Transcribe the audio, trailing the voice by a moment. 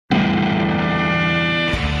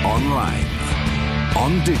online,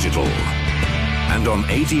 on digital, and on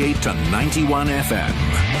 88 to 91 FM.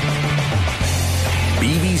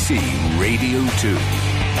 BBC Radio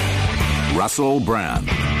 2. Russell Brand.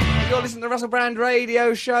 You're listening to the Russell Brand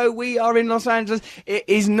Radio Show. We are in Los Angeles. It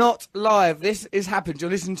is not live. This has happened. You're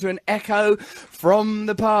listening to an echo from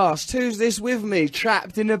the past. Who's this with me?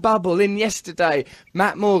 Trapped in a bubble in yesterday.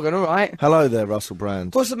 Matt Morgan, all right? Hello there, Russell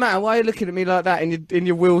Brand. What's the matter? Why are you looking at me like that in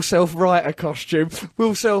your Will Self-writer costume?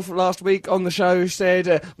 Will Self last week on the show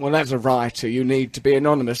said, well, as a writer, you need to be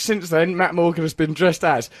anonymous. Since then, Matt Morgan has been dressed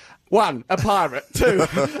as... 1, a pirate. 2,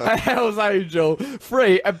 a Hell's Angel.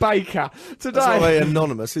 3, a baker. Today, That's not very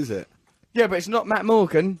anonymous, is it? Yeah, but it's not Matt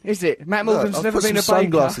Morgan, is it? Matt Morgan's I've never put been a some baker.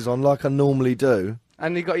 sunglasses on like I normally do.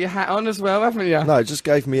 And you got your hat on as well, haven't you? No, it just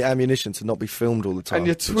gave me ammunition to not be filmed all the time. And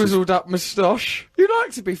your twizzled up moustache. You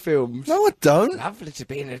like to be filmed. No, I don't. Lovely to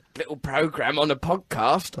be in a little programme on a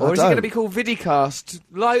podcast. I Or is it don't. going to be called Vidicast?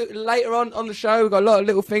 Later on the show, we've got a lot of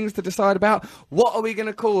little things to decide about. What are we going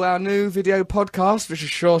to call our new video podcast, which is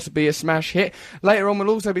sure to be a smash hit? Later on, we'll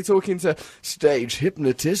also be talking to stage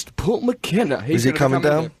hypnotist Paul McKenna. Is he coming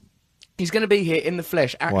down? He's going to be here in the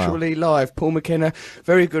flesh, actually live. Paul McKenna,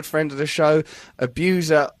 very good friend of the show,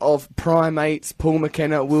 abuser of primates. Paul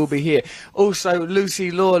McKenna will be here. Also,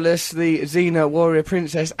 Lucy Lawless, the Xena warrior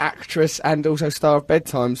princess actress and also star of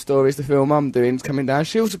Bedtime Stories, the film I'm doing, is coming down.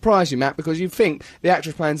 She'll surprise you, Matt, because you think the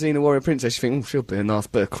actress playing Xena warrior princess, you think, oh, she'll be a nice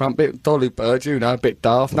bit of crumpet, Dolly Bird, you know, a bit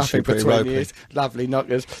daft, Well, nothing she's pretty between ropey. years. Lovely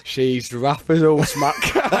knockers. She's rough as all smuck.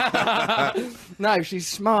 No, she's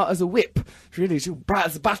smart as a whip. She's bright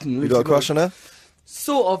as a button. You got a crush on her?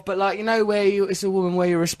 Sort of, but like, you know, where it's a woman where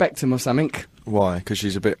you respect him or something. Why? Because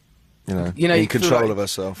she's a bit, you know You in feel control like- of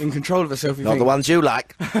herself. In control of herself, you Not think, the ones you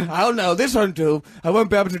like. oh no, this won't do. I won't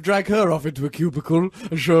be able to drag her off into a cubicle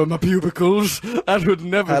and show her my pubicles. That would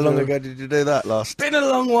never How long do. ago did you do that last? Been a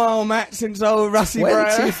long while, Matt, since old Russie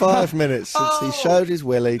Brown. 25 minutes since Oh. he showed his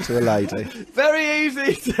willy to a lady. Very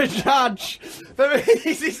easy to judge. Very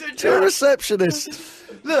easy to To a judge. receptionist.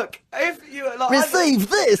 Look, if you like, Receive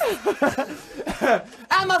this!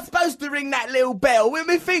 am I supposed to ring that little bell with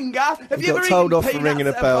my finger? Have He you got ever told eaten off for peanuts ringing a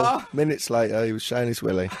at bell. bar? Minutes later, he was showing his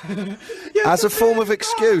willy. You As a have to form do of it.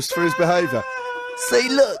 excuse for his behaviour. See,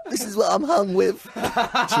 look, this is what I'm hung with.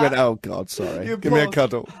 She went, oh, God, sorry. You Give me a poor-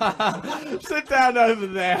 cuddle. Sit down over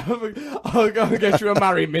there. I'll go and get you a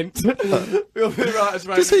Murray mint. We'll be right as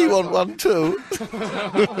Does he want one too?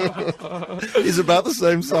 He's about the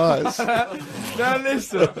same size. Now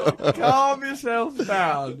listen, calm yourself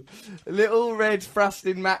down. Little red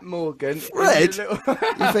thrusting Matt Morgan. Red? Little-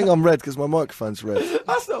 You think I'm red because my microphone's red?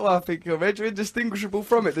 That's not what I think you're red. You're indistinguishable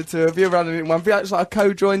from it, the two of you running in one. It's like a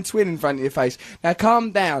co-joined twin in front of your face. Now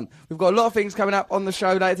calm down. We've got a lot of things coming up on the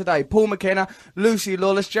show later today. Paul McKenna, Lucy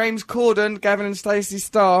Lawless, James Corden, Gavin and Stacey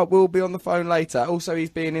Starr will be on the phone later. Also, he's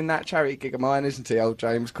being in that charity gig of mine, isn't he, old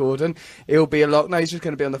James Corden? He'll be a lot. No, he's just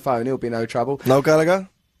going to be on the phone. He'll be no trouble. Noel Gallagher?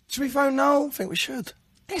 Should we phone Noel? I think we should.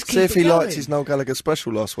 Let's See keep if it he liked going. his Noel Gallagher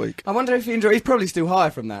special last week. I wonder if he enjoyed. He's probably still high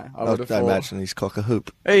from that. I I would have don't thought. imagine he's cock a hoop.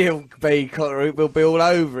 He'll be Cotteroop, we'll be all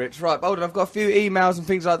over it. Right, hold on, I've got a few emails and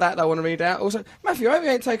things like that I want to read out. Also, Matthew, I hope you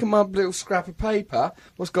ain't taken my little scrap of paper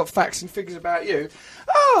what's got facts and figures about you.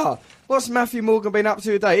 What's Matthew Morgan been up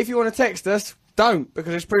to today? If you want to text us, don't,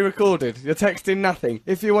 because it's pre-recorded. You're texting nothing.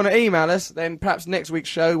 If you want to email us, then perhaps next week's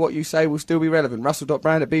show, what you say will still be relevant.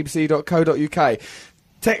 russell.brand@bbc.co.uk.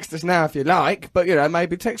 Text us now if you like, but, you know,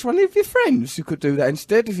 maybe text one of your friends. You could do that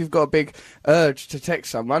instead if you've got a big urge to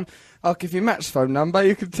text someone. I'll give you Matt's phone number.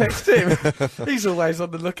 You can text him. He's always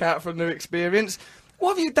on the lookout for a new experience.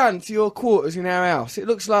 What have you done to your quarters in our house? It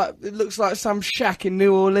looks like some shack in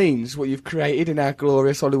New Orleans, what you've created in our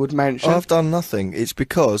glorious Hollywood mansion. I've done nothing. It's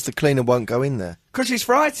because the cleaner won't go in there. Because she's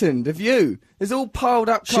frightened of you. There's all piled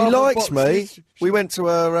up She cardboard likes boxes. me. We went to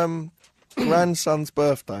her grandson's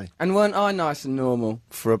birthday And weren't I nice and normal?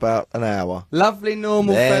 for about an hour. Lovely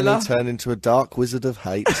normal Then fella. he turned into a dark wizard of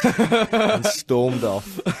hate and stormed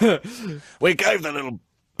off. We gave the little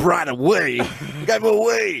brat a wee. We gave her a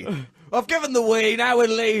wee. I've given the wee, now we're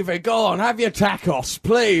leaving. Go on, have your tacos,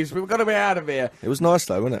 please. We've got to be out of here. It was nice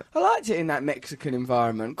though, wasn't it? I liked it in that Mexican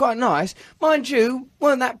environment. Quite nice. Mind you,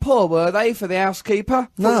 weren't that poor, were they, for the housekeeper?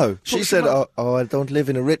 No, she Thought said, might- oh, I don't live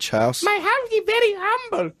in a rich house. My house is very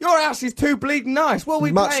humble. Your house is too bleeding nice. What are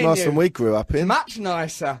we Much paying nicer you? than we grew up in. Much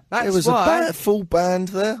nicer. That's There was why. a full band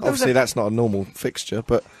there. Obviously, that's not a normal fixture,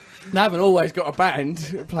 but They haven't always got a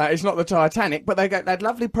band play. It's not the Titanic, but they had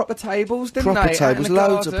lovely proper tables, didn't proper they? tables, Out in the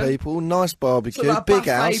loads of garden. people, nice barbecue, Sort of like a big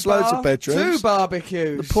buffet house, bar, loads of bedrooms. 2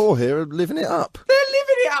 barbecues. The poor here are living it up. They're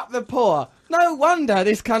living it up, the poor. No wonder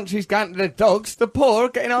this country's going to the dogs. The poor are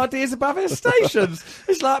getting ideas above their stations.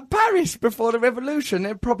 It's like Paris before the revolution.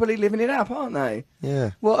 They're properly living it up, aren't they?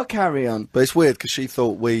 Yeah. What a carry-on. But it's weird because she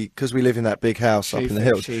thought because we live in that big house up in the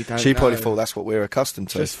hills, she probably know. thought that's what we're accustomed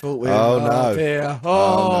to. Just thought we were. Oh, no. Dear.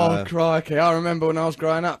 Oh, no. Crikey. I remember when I was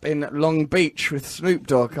growing up in Long Beach with Snoop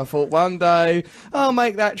Dogg. I thought one day I'll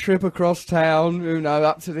make that trip across town,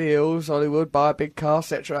 up to the hills, Hollywood, buy a big car,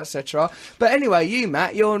 etc., etc. But anyway, you,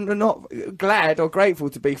 Matt, you're not glad or grateful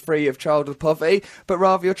to be free of childhood poverty, but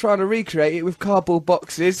rather you're trying to recreate it with cardboard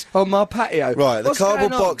boxes on my patio. Right, What's the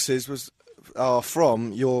cardboard going on? boxes are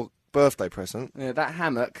from your birthday present. Yeah, that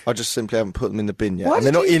hammock. I just simply haven't put them in the bin yet. Why And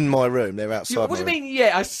they're did not you- in my room, they're outside What do you my room. mean,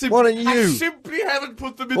 yeah? Why don't I you? simply haven't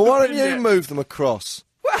put them in Well, the why don't bin you yet. move them across?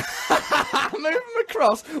 Move them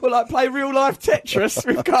across, or like play real life Tetris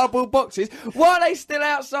with cardboard boxes. Why are they still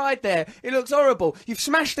outside there? It looks horrible. You've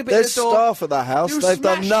smashed a bit There's of the door. staff at that house, You they've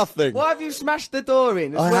done smashed- nothing. Why have you smashed the door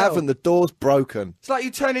in? As I well? haven't, the door's broken. It's like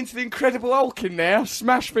you turn into the Incredible Hulk in there,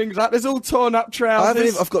 smash things up. There's all torn up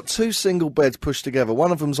trousers. I've got 2 single beds pushed together.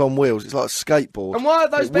 One of them's on wheels. It's like a skateboard. And why are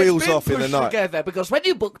those It beds wheels been off in the pushed night. together? Because when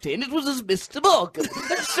you booked in, it was as Mr. Morgan.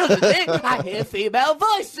 And suddenly, I hear female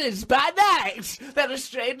voices by night. There are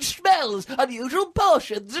strange smells, unusual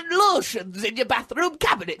potions and lotions in your bathroom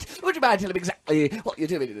cabinet. Would you mind telling me exactly what you're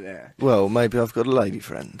doing in there? Well, maybe I've got a lady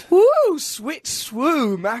friend. Woo! Switch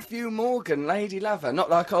swoo! Matthew Morgan, lady lover. Not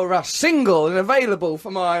like old Russ. Single and available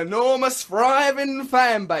for my enormous, thriving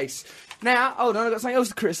fan base. Now, hold on, I've got something else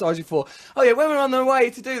to criticise you for. Oh yeah, when we're on the way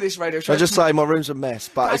to do this radio show... I just say my room's a mess,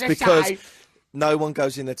 but it's I just because say- no one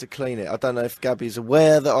goes in there to clean it. I don't know if Gabby's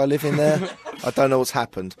aware that I live in there. I don't know what's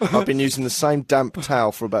happened. I've been using the same damp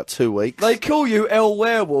towel for about 2 weeks. They call you El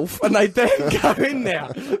Werewolf, and they then go in there.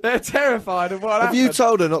 They're terrified of what Have happened. you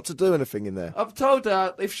told her not to do anything in there? I've told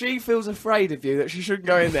her if she feels afraid of you that she shouldn't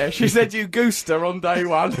go in there. She said you goosed her on day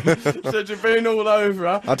one. Said you've been all over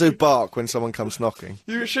her. I do bark when someone comes knocking.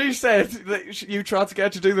 She said that you tried to get her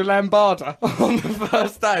to do the lambada on the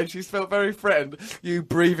first day. She's felt very threatened. You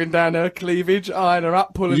breathing down her cleavage, eyeing her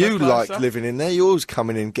up, pulling her You closer. like living in there. You're always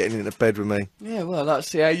coming in, getting into bed with me. Yeah, well, let's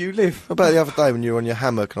see how you live. What about the other day when you were on your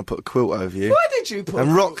hammock and I put a quilt over you Why did you put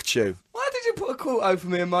and rocked you? Why did you put a quilt over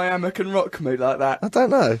me in my hammock and rock me like that? I don't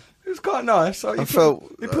know. It was quite nice. Like, I felt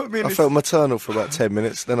this... maternal for about 10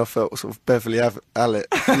 minutes. Then I felt sort of Beverly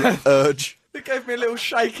Allitt urge. It gave me a little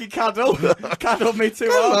shaky cuddle. Cuddled me too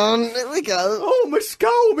Come hard. on, there we go. Oh, my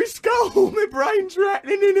skull, my brain's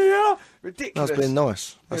rattling in here. Ridiculous. That's being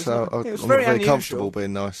nice. That's how I'm it was not very very unusual. comfortable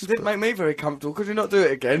being nice. It didn't make me very comfortable. Could you not do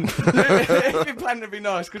it again? If you plan to be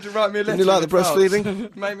nice, could you write me a letter? Didn't you like in the advance?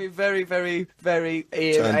 breastfeeding? Made me very, very, very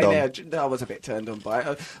Turned on. I was a bit turned on by it.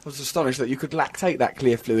 I was astonished that you could lactate that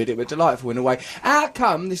clear fluid. It was delightful in a way. How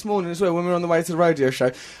come this morning as well, when we were on the way to the radio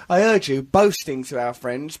show, I heard you boasting to our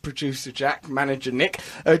friends, producer Jack, manager Nick,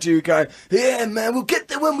 heard you going, yeah, man, we'll get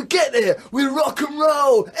there when we get there. We'll rock and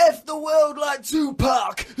roll. F the world like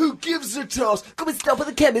Tupac. Who gives a toss? Come and stop at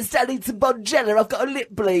the chemist. I need some Bonjela. I've got a lip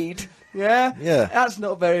bleed. Yeah? Yeah. That's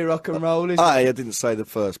not very rock and roll, is it? I didn't say the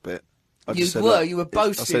first bit. I just said, You were I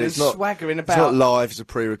boasting said and swaggering It's not about. live, it's a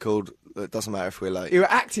pre-record. It doesn't matter if we're late. You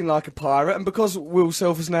were acting like a pirate, and because Will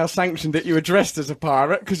Self has now sanctioned it, you were dressed as a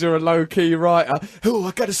pirate because you're a low-key writer. Oh,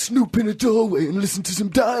 I got to snoop in a doorway and listen to some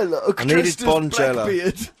dialogue. I needed dressed as Bonjela.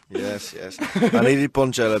 Blackbeard. Yes. I needed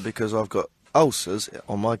Bonjela because I've got ulcers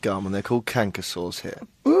on my gum and they're called canker sores here.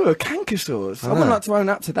 Ooh, canker sores. I would like to own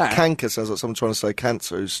up to that. Canker sounds like someone trying to say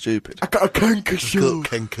cancer who's stupid. I got a canker sore.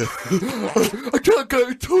 Canker. I can't go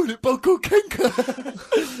to the toilet, but I've got canker.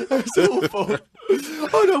 That's awful.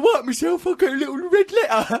 I don't wipe myself, I've got a little red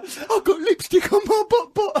letter. I've got lipstick on my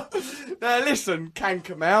butt. Now listen,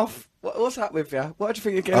 canker mouth. What's up with you? What do you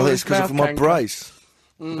think you're getting I with think it's this because mouth of my canker? brace.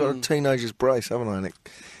 I've got a teenager's brace, haven't I, Nick?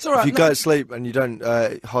 It's all right, If you no- go to sleep and you don't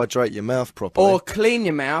hydrate your mouth properly, Or clean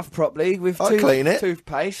your mouth properly with I clean it.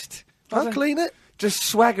 toothpaste. I'll clean it. Just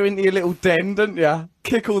swagger into your little den, don't you?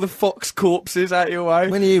 Kick all the fox corpses out your way.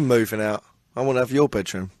 When are you moving out? I want to have your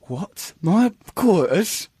bedroom. What? My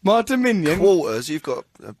quarters? My dominion? Quarters? You've got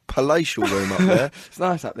a palatial room up there. It's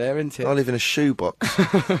nice up there, isn't it? I live in a shoebox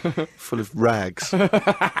full of rags.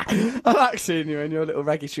 I like seeing you in your little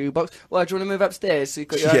raggy shoebox. Well, do you want to move upstairs so you've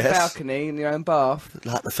got your own Yes. balcony and your own bath?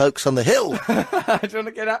 Like the folks on the hill. Do you want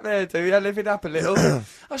to get up there, do you? Live it up a little.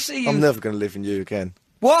 I see you. I'm never going to live in you again.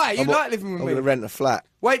 Why? You I'm like living with I'm me? going to rent a flat.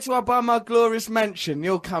 Wait till I buy my glorious mansion.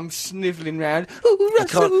 You'll come snivelling round. I Ooh,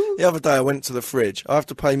 can't, Russell. the other day I went to the fridge. I have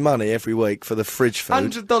to pay money every week for the fridge food.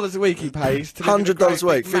 $100 a week he pays. To live in a $100 a great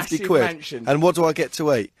week, big 50 massive quid. Mansion. And what do I get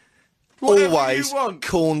to eat? Whatever Always you want.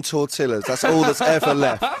 corn tortillas. That's all that's ever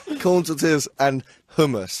left. Corn tortillas and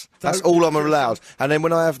hummus. That's all I'm allowed. And then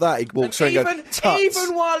when I have that, he walks through and goes, "Tuts."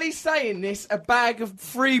 Even while he's saying this, a bag of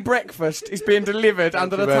free breakfast is being delivered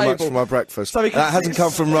under the Thank you very table. much for my breakfast. So he can That hasn't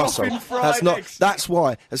come from Russell. stuffing fried That's not. eggs. That's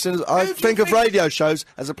why. As soon as I Who do think you of think- radio shows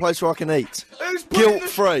as a place where I can eat, Who's pulling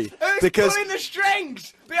guilt-free, Who's because pulling the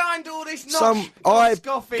strings behind all this I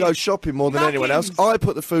scoffing? go shopping more than anyone else. Muggins. I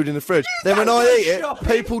put the food in the fridge. You Then when don't I go eat it, shopping.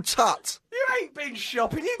 people tut. You ain't been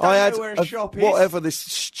shopping. You I don't had know where a shop is. whatever this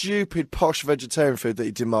stupid posh vegetarian food that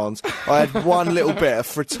he demands. I had one little bit of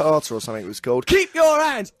frittata or something it was called. Keep your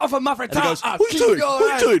hands off of my frittata. And he goes, "What are Keep you doing? your What are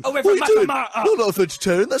hands you doing? away What from are you my doing? tomato." You're not a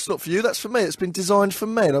vegetarian. That's not for you. That's for me. It's been designed for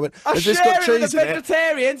me." And I went, I "Has this share got it with cheese the in it?"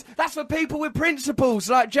 vegetarians. That's for people with principles,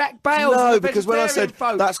 like Jack Bales. No, and the because when I vegetarian said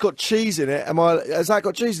folk. that's got cheese in it, has that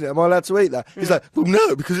got cheese in it? Am I allowed to eat that? He's like, "Well,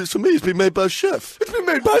 no, because it's for me. It's been made by a chef. It's been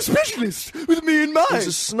made by a specialist with me in mind." He's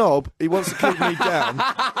a snob. He wants to keep me down.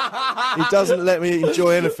 He doesn't let me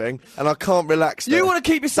enjoy anything, and I can't relax. You there. want to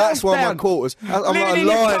keep yourself That's why down. my quarters. I'm Living like a in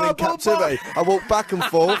your lion in cardboard captivity. I walk back and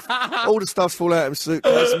forth. All the stuff's falling out of my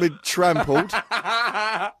suitcase. I'm trampled.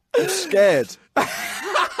 I'm scared.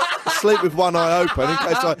 I sleep with one eye open in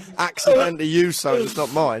case I accidentally use something that's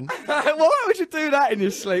not mine. Why would you do that in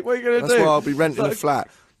your sleep? What are you going to That's do? why I'll be renting a flat.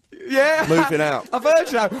 Yeah. Moving out. I've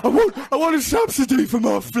heard you. I want a subsidy for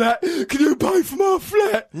my flat. Can you pay for my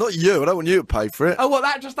flat? Not you. I don't want you to pay for it. Oh, what,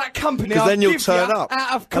 that company? Because I'll then you'll give turn you up.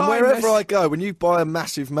 Out of And kindness. wherever I go, when you buy a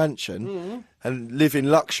massive mansion and live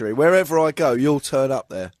in luxury, wherever I go, you'll turn up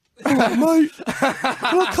there. Oh, mate,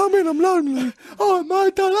 when I come in, I'm lonely. Oh,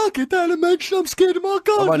 mate, don't like it down the mansion. I'm scared of my Oh,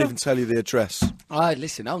 God. I no. won't even tell you the address.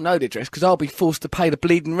 Listen, I'll know the address because I'll be forced to pay the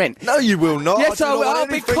bleeding rent. No, you will not. Yes, do I not will. want I'll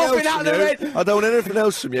be anything coughing else out from the you. rent. I don't want anything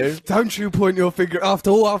else from you. Don't you point your finger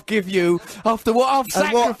after all I've give you, after what I've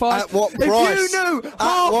And what- sacrificed. at what If price? you knew At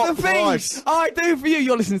half what the things price? I do for you,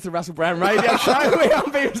 you're listening to the Russell Brand Radio Show. We're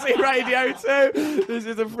on BBC Radio 2. This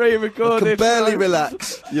is a free I recorded can barely show.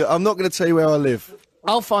 relax. Yeah, I'm not going to tell you where I live.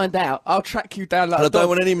 I'll find out. I'll track you down like And I a dog. don't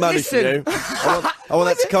want any money Listen. from you. I want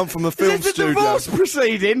that to come from a film Is this studio. a divorce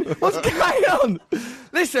proceeding? What's going on?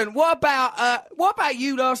 Listen, what about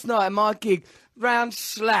you last night at my gig? Round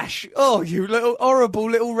Slash. Oh, you little horrible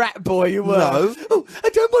little rat boy you were. No. Oh, I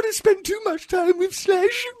don't want to spend too much time with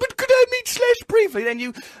Slash, but could I meet Slash briefly? Then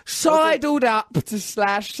you sidled up to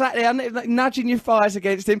Slash, sat there like, nudging your thighs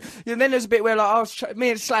against him. And then there's a bit where me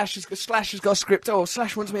and Slash has got a script. Oh,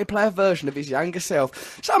 Slash wants me to play a version of his younger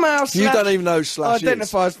self. Somehow Slash You don't even know who Slash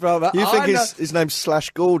identifies brother. You think I know. his name's Slash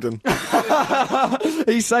Gordon.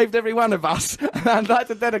 He saved every one of us. And I'd like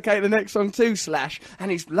to dedicate the next song to Slash and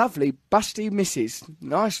his lovely busty missus.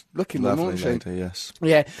 Nice looking woman, Lovely wasn't she? lady, yes.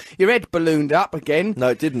 Yeah, your head ballooned up again. No,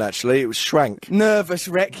 it didn't actually. It was shrank. Nervous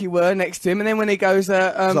wreck you were next to him, and then when he goes,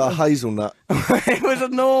 It's like a hazelnut. it was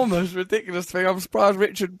enormous, ridiculous thing. I'm surprised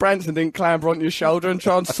Richard Branson didn't clamber on your shoulder and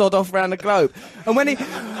try and sod off around the globe. And when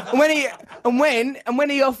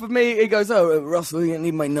he offered me, he goes, "Oh, Russell, you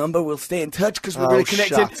need my number. We'll stay in touch because we're Oh, really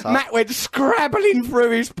connected." shut up. Matt went scrabbling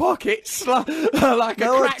through his pockets like No, a I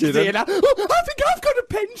crack didn't. dealer. "Oh, I think I've got a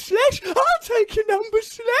pen, Slash. I'll take your number,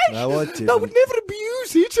 Slash." No, I I didn't. would never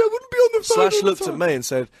abuse it. I wouldn't be on the phone. Slash all the looked at time. me and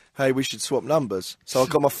said, "Hey, we should swap numbers." So I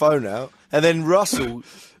got my phone out, and then Russell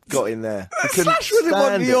got in there. He couldn't Slash wouldn't want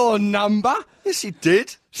stand it. your number. Yes, he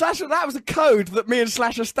did. Slash, that was a code that me and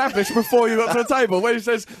Slash established before you got to the table. When it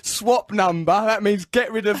says swap number, that means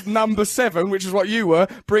get rid of number 7, which is what you were,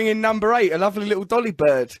 bring in number 8, a lovely little dolly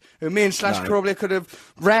bird, who me and Slash No. probably could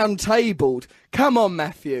have round-tabled. Come on,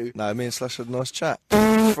 Matthew. No, me and Slash had a nice chat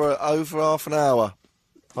for over half an hour.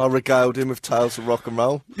 I regaled him with tales of rock and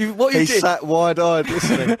roll. What you He did, sat wide-eyed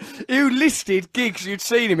listening. you listed gigs you'd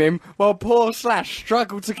seen him in, while poor Slash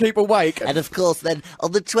struggled to keep awake. And of course, then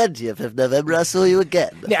on the 20th of November, I saw you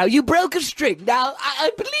again. Now, you broke a string. Now, I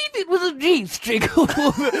believe it was a G string.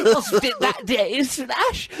 Lost it that day.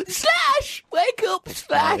 Slash! Slash! Wake up,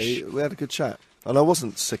 Slash! We had a good chat. And I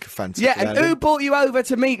wasn't sycophantic. Yeah, and about who him. brought you over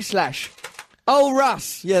to meet Slash? Oh,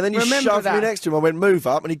 Russ. Yeah, then you Remember shoved that? me next to him. I went, "Move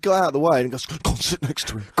up," and he got out of the way and he goes, "Go on, sit next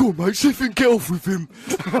to him. Go on, mate, see if you can get off with him."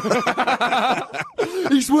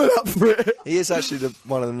 He's well up for it. He is actually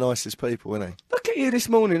one of the nicest people, isn't he? Look at you this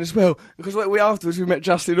morning as well, because afterwards we met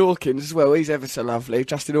Justin Hawkins as well. He's ever so lovely.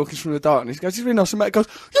 Justin Hawkins from The Darkness. He goes, "He's really nice." And Matt goes,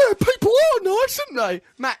 "Yeah, people are nice, aren't they?"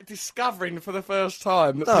 Matt discovering for the first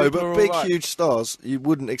time that No, people are but all big, right. huge stars you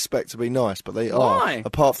wouldn't expect to be nice, but they Why? are.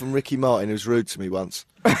 Apart from Ricky Martin, who's rude to me once.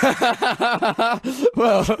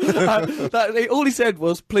 Well, all he said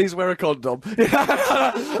was, please wear a condom. Well,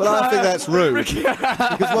 I think that's rude.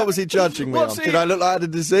 Because what was he judging me What's on? he- Did I look like I had a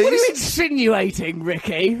disease? What are you insinuating,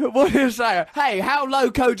 Ricky? What are you saying? Hey, how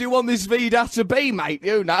loco do you want this Vida to be, mate?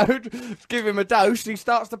 You know, give him a dose, he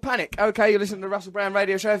starts to panic. OK, you're listening to the Russell Brand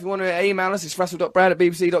Radio Show. If you want to email us, it's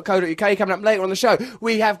russell.brand@bbc.co.uk. Coming up later on the show,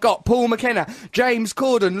 we have got Paul McKenna, James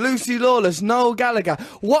Corden, Lucy Lawless, Noel Gallagher.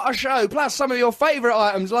 What a show! Plus some of your favourite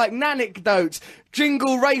items like Nanecdotes,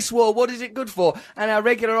 Jingle Race War, what is it good for? And our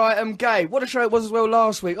regular item, Gay. What a show it was as well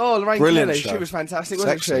last week. Oh, Lorraine Brilliant Kelly, show. she was fantastic,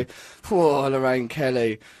 Sexy. wasn't she? Oh, Lorraine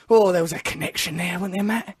Kelly. Oh, there was a connection there, wasn't there,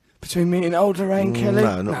 Matt? Between me and old Lorraine Kelly?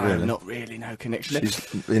 no, not really. Not really, no connection there.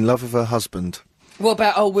 She's in love with her husband. What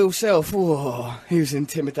about old Will Self? Oh, he was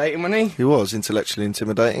intimidating, wasn't he? He was intellectually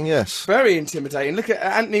intimidating, yes. Very intimidating. Look at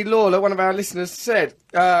Anthony Lawler, one of our listeners, said,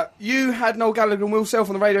 you had Noel Gallagher and Will Self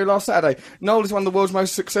on the radio last Saturday. Noel is one of the world's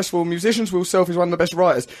most successful musicians. Will Self is one of the best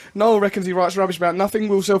writers. Noel reckons he writes rubbish about nothing.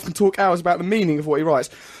 Will Self can talk hours about the meaning of what he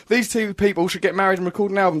writes. These two people should get married and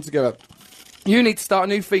record an album together. You need to start a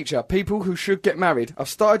new feature, people who should get married. I've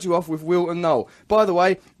started you off with Will and Noel. By the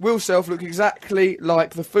way, Will Self looks exactly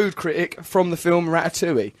like the food critic from the film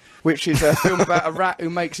Ratatouille, which is a film about a rat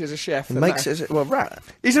who makes it as a chef. Makes it as a rat.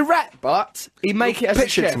 He's a rat, but he make it as a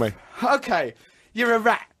Pitch it chef. to me. Okay, you're a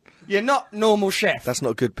rat. You're not normal chef. That's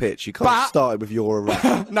not a good pitch. You can't But- start it with you're a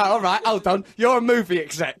rat. No, all right, hold on. You're a movie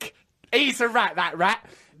exec. He's a rat, that rat.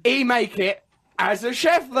 He make it as a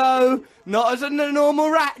chef, though. Not as a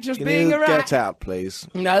normal rat, just Can being you a rat. get out, please?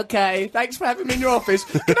 Okay, thanks for having me in your office.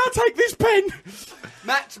 Can I take this pen?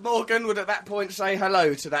 Matt Morgan would at that point say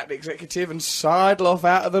hello to that executive and sidle off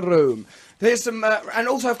out of the room. There's some, and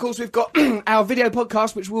also, of course, we've got our video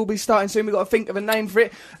podcast, which will be starting soon. We've got to think of a name for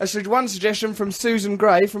it. One suggestion from Susan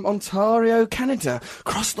Gray from Ontario, Canada.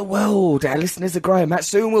 Across the world, our listeners are growing. Matt,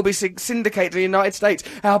 soon we'll be syndicated to the United States.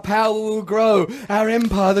 Our power will grow. Our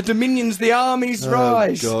empire, the dominions, the armies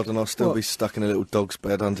rise. Oh, God, and I'll still What? be stuck in a little dog's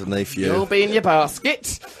bed underneath you. You'll be in your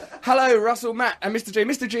basket. Hello, Russell, Matt, and Mr. G.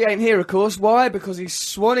 Mr. G ain't here, of course. Why? Because he's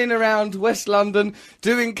swanning around West London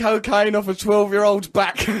doing cocaine off a 12-year-old's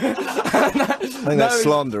back. I think that's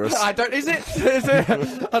slanderous. I don't. Is it? Is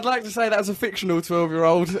it? I'd like to say that was a fictional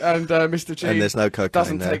 12-year-old, and Mr. G And there's no cocaine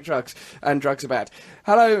doesn't there. take drugs, and drugs are bad.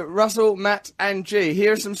 Hello, Russell, Matt, and G.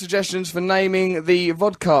 Here are some suggestions for naming the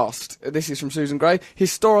vodcast. This is from Susan Gray.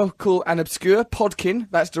 Historical and obscure Podkin.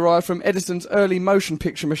 That's derived from Edison's early motion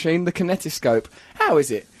picture machine, the kinetoscope. How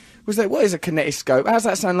is it? What is a kinetoscope? How's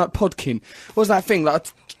that sound like Podkin? What's that thing, like a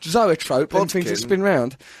zoetrope and things that Podkin? spin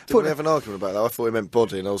round? Didn't we have an argument about that? I thought it meant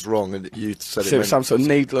body and I was wrong and you said it So meant... some sort of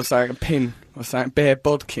needle or something, a pin or something, bare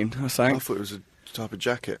bodkin or I something. thought it was a type of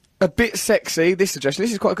jacket. A bit sexy, this suggestion.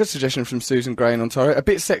 This is quite a good suggestion from Susan Gray in Ontario. A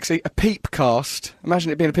bit sexy, a peep cast.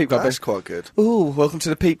 Imagine it being a peep cast. That's quite good. Ooh, welcome to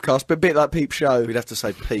the peep cast, but a bit like Peep Show. We'd have to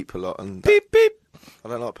say peep a lot and... Peep, peep. I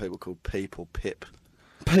don't like people called peep or pip.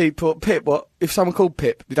 Peep or Pip, what? If someone called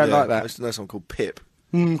Pip, you don't Yeah, like I that? used to know someone called Pip.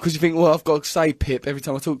 Because you think, well, I've got to say Pip every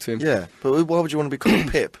time I talk to him. Yeah, but why would you want to be called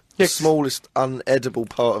Pip? Yeah, The smallest unedible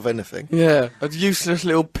part of anything. Yeah, a useless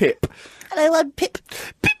little Pip. Hello, I'm Pip.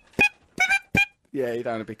 Yeah, you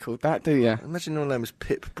don't want to be called that, do you? Imagine your name was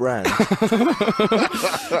Pip Brand.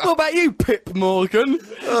 What about you, Pip Morgan?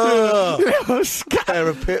 Oh, pair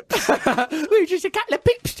of pips. We're just a couple of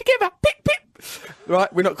pips together. Pip, pip.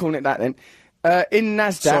 Right, we're not calling it that then. In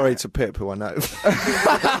NASDAQ... Sorry to Pip, who I know.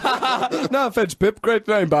 No offence, Pip. Great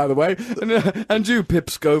name, by the way. And you, Pip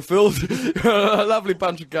Schofield. A lovely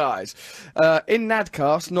bunch of guys. In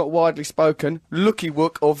Nadcast, not widely spoken, Looky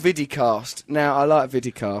Wook or Vidicast. Now, I like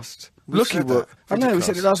Vidicast. Looky said Wook. that. I know, we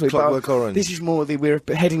said it last week. Clockwork but Orange. this is more we're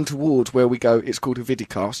heading towards where we go. It's called a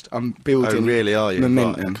Vidicast. I'm building Oh, really, are you?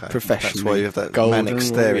 momentum Right, okay. professionally. That's why you have that Golden manic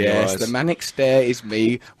stare in your yes, eyes. the manic stare is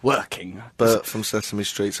me working. Bert from Sesame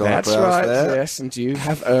Street's That's eyebrows right, there. yes, and you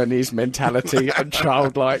have Ernie's mentality and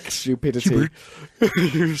childlike stupidity.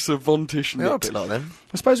 You savantish They are a nit. bit like them.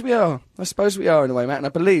 I suppose we are. I suppose we are in a way, Matt, and I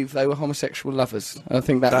believe they were homosexual lovers. I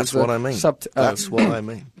think that That's was what I mean. That's what I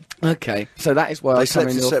mean. Okay, so that is why They I come slept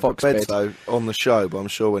in in your separate fox beds, bed. though, on the show, but I'm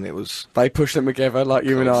sure when it was They push them together like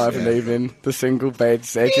you and I have an yeah. evening. The single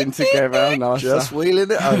beds edging together. Nice. just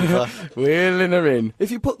wheeling it over. Wheeling her in.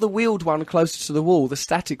 If you put the wheeled one closer to the wall, the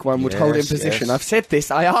static one would hold in Yes, position. yes. I've said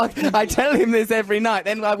this. I tell him this every night.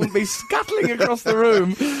 Then I wouldn't be scuttling across the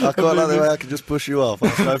room. I quite like the way I can just push you off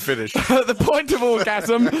after I'm finished. At the point of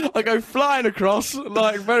orgasm, I go flying across,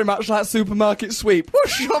 like very much like supermarket sweep.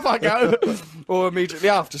 Whoosh, off I go. Or immediately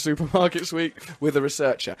after supermarket sweep with a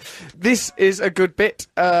researcher. This is a good bit.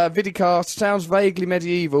 Vidicast sounds vaguely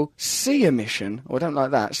medieval. Sea mission. Oh, I don't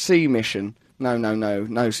like that. Sea mission.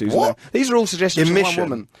 No, Susan. What? No. These are all suggestions from one Emission.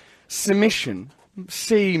 woman. Submission.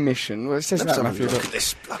 Sea mission. Well, it says that, Matthew. Look But at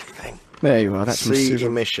this bloody thing. there you are. That's from Sea Susan.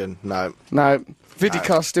 emission. No. No.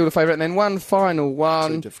 Vidicast's still the favourite. And then one final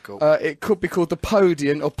one. Too difficult. It could be called the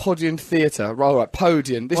Podian or Podian Theatre. Right,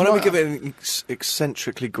 Podian. This Why don't we might- give it an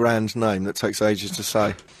eccentrically grand name that takes ages to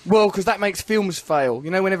say? Well, because that makes films fail.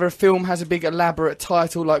 You know, whenever a film has a big elaborate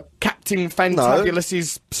title like Captain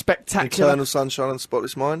Fantabulous's Spectacular. Eternal Sunshine of the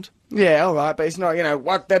Spotless Mind? Yeah, all right, but it's not, you know,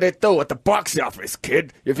 what did it do at the box office,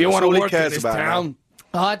 kid? If you That's want to all he work in cares this about town.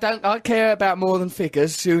 I care about more than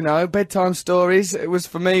figures, you know. Bedtime stories, it was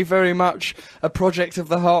for me very much a project of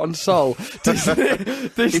the heart and soul.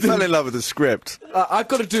 He fell in love with the script. I've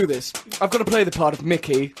got to do this. I've got to play the part of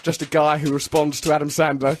Mickey, just a guy who responds to Adam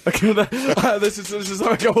Sandler. This is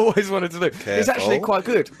something I've always wanted to do. It's actually quite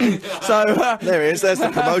good. So There he is, there's the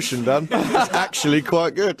promotion done. It's actually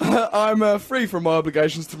quite good. I'm free from my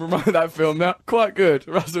obligations to promote that film now. Quite good,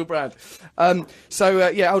 Russell Brand.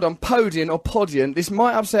 Yeah, hold on. Podian or Podian. This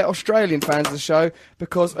might upset Australian fans of the show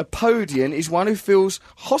because a Podian is one who feels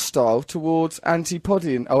hostile towards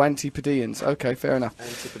Antipodeans. Okay, fair enough.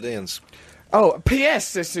 Antipodeans. Oh, P.S.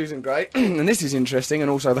 says Susan Gray, and this is interesting,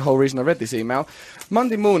 and also the whole reason I read this email.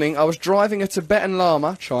 Monday morning, I was driving a Tibetan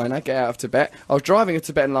Lama, China, get out of Tibet. I was driving a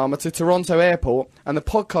Tibetan Lama to Toronto Airport, and the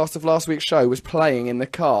podcast of last week's show was playing in the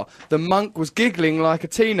car. The monk was giggling like a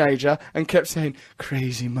teenager and kept saying,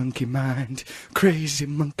 "Crazy monkey mind, crazy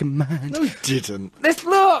monkey mind." No, he didn't. Let's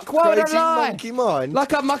look. Why would I Crazy lie? monkey mind.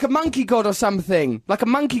 Like a monkey god or something, like a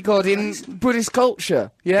monkey god in Buddhist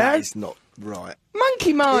culture. Yeah, That is not right. monkey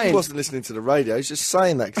He mind. wasn't listening to the radio, he's just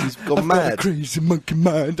saying that because he's gone mad. Crazy monkey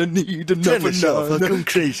mind, I need Turn another this off, I've banana. gone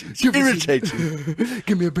crazy. It's irritating.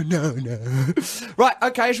 Give me a banana. Right,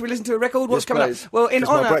 okay, should we listen to a record? What's Yes, coming please. up? Well, in 'Cause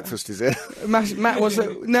my honour... breakfast is here. Matt was...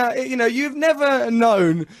 Now, you know, you've never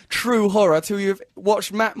known true horror till you've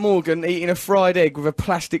watched Matt Morgan eating a fried egg with a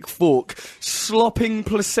plastic fork, slopping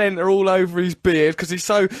placenta all over his beard because he's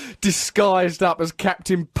so disguised up as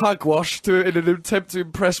Captain Pugwash in an attempt to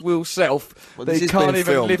impress Will Self Well, that this he has can't been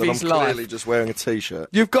even filmed, live and his I'm life. clearly just wearing a t-shirt.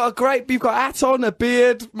 You've got a hat on, a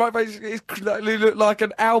beard. My face is you look like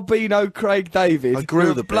an albino Craig David. I grew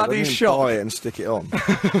You're the beard, I bloody didn't shock. buy it and stick it on.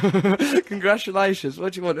 Congratulations.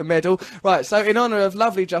 What do you want, a medal? Right, so in honour of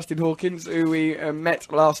lovely Justin Hawkins, who we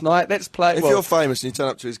met last night, let's play... If you're famous and you turn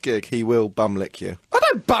up to his gig, he will bum lick you. I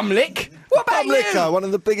don't bum lick. What about Bum licker, you? one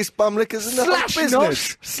of the biggest bum lickers in the whole Slash business.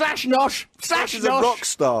 nosh. Slash nosh. Slash He's a nosh. rock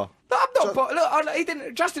star. No, I'm not. Look, he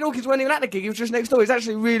didn't. Justin Hawkins wasn't even at the gig. He was just next door. He's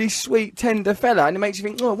actually a really sweet, tender fella, and it makes you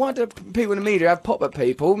think, oh, why do people in the media have pop at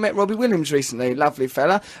people? Met Robbie Williams recently, lovely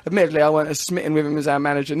fella. Admittedly, I weren't as smitten with him as our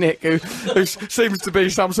manager Nick, who seems to be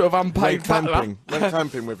some sort of unpaid butler. Went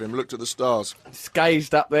camping with him, looked at the stars.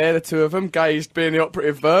 Gazed up there, the two of them. Gazed being the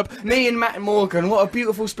operative verb. Me and Matt Morgan. What a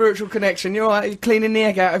beautiful spiritual connection. You're all right, you cleaning the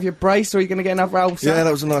egg out of your brace, or are you going to get another ulcer? Yeah,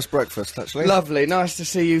 that was a nice breakfast, actually. Lovely, nice to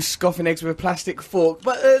see you scoffing eggs with a plastic fork.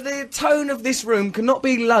 But the tone of this room cannot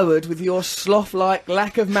be lowered with your sloth-like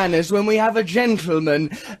lack of manners when we have a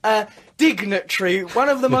gentleman, dignitary, one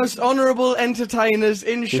of the most honourable entertainers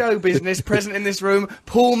in show business present in this room,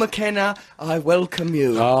 Paul McKenna. I welcome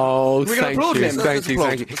you. Oh, We're gonna thank applaud you, him. thank you,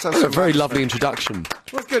 thank you. Let's have A some very laughs. lovely introduction.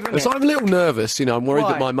 What's good, So wasn't it? I'm a little nervous, you know, I'm worried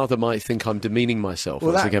Why? that my mother might think I'm demeaning myself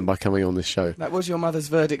Well, once that- again by coming on this show. That was your mother's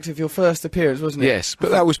verdict of your first appearance, wasn't it? Yes,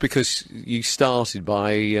 but that was because you started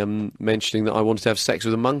by mentioning that I wanted to have sex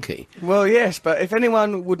with a monkey. Well, yes, but if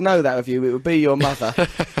anyone would know that of you, it would be your mother,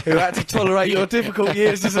 who had to tolerate your difficult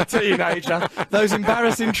years as a teenager, those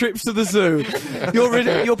embarrassing trips to the zoo,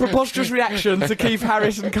 your preposterous reaction to Keith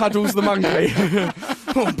Harris and Cuddles the monkey.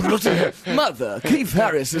 Oh, bloody mother, Keith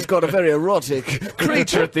Harris has got a very erotic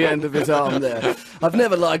creature at the end of his arm there. I've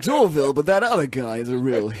never liked Orville, but that other guy is a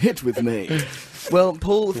real hit with me. Well,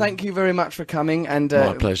 Paul, thank you very much for coming. And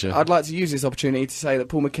My pleasure. I'd like to use this opportunity to say that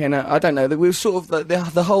Paul McKenna, I don't know, that we were sort of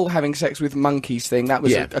the whole having sex with monkeys thing. That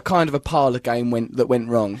was Yeah. a kind of a parlour game that went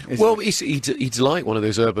wrong. isn't Well, it? he's like one of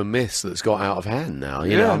those urban myths that's got out of hand now.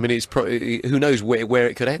 You Yeah. know, I mean, it's who knows where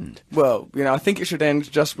it could end. Well, you know, I think it should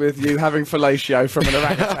end just with you having fellatio from an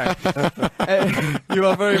orangutan. You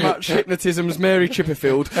are very much hypnotism's Mary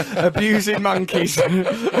Chipperfield, abusing monkeys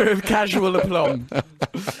with casual aplomb.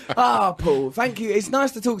 Ah, Paul, thank thank you. It's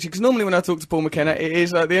nice to talk to you, because normally when I talk to Paul McKenna, it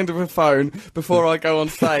is at the end of a phone before I go on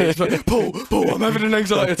stage. Like, Paul, I'm having an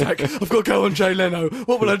anxiety attack. I've got to go on Jay Leno.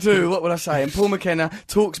 What will I do? What will I say? And Paul McKenna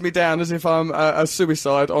talks me down as if I'm a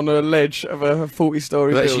suicide on a ledge of a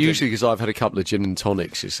 40-storey That's building. usually because I've had a couple of gin and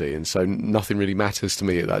tonics, you see, and so nothing really matters to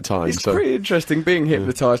me at that time. It's so. pretty interesting being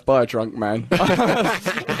hypnotised by a drunk man.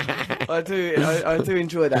 I do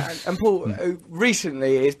enjoy that. And Paul,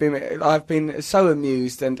 recently I've been so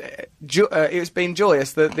amused, and it's been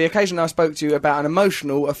joyous that the occasion I spoke to you about an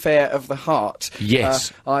emotional affair of the heart.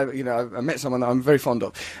 Yes. I met someone that I'm very fond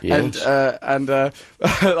of, Yes. and I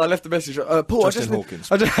left a message. Paul, Justin Hawkins.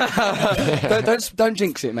 don't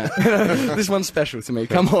jinx it, man. This one's special to me.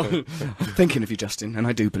 Come on. Thinking of you, Justin, and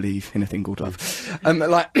I do believe in a thing called love. I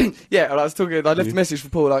was talking. I left a message for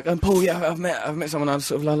Paul, like, Paul, yeah, I've met someone I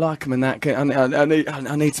sort of like him and that.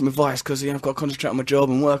 I need some advice, because I've got to concentrate on my job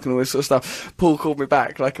and work and all this sort of stuff. Paul called me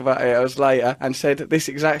back like about 8 hours later and said this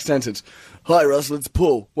exact sentence: "Hi, Russell, it's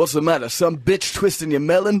Paul. What's the matter? Some bitch twisting your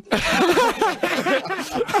melon?" Don't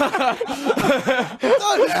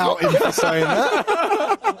out him for saying that.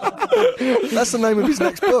 That's the name of his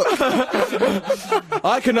next book.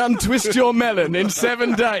 I can untwist your melon in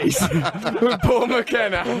 7 days. Paul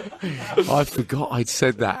McKenna. I forgot I'd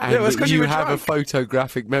said that. And Yeah, it's 'cause you you were have drunk. a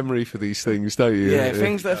photographic memory for these things, don't you? Yeah,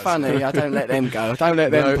 things that are funny, I don't let them go. I don't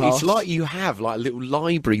let them No, pass. it's like you have like a little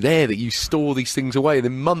library there that you store these things away, and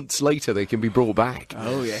then months later they can be brought back.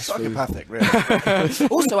 Oh, yes. Psychopathic, really.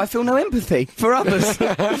 Also, I feel no empathy for others.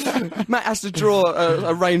 Matt has to draw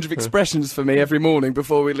a range of expressions for me every morning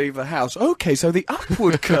before we leave the house. Okay, so the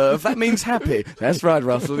upward curve, that means happy. That's right,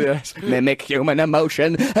 Russell, yes. Mimic human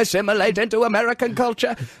emotion, assimilate into American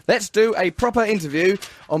culture. Let's do a proper interview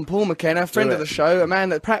on Paul McKenna, friend of the show, a man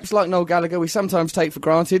that perhaps, like Noel Gallagher, we sometimes take for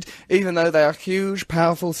granted, even though they are huge,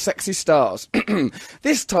 powerful, sexy stars.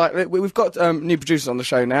 This time, we've got new producers on the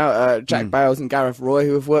show now, Jack Bales and Gareth Roy,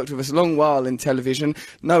 who have worked with us a long while in television,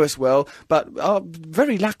 know us well, but are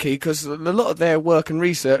very lucky because a lot of their work and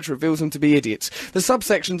research reveals them to be idiots. The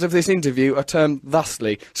subsections of this interview are termed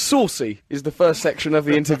thusly. Saucy is the first section of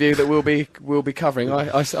the interview that we'll be covering.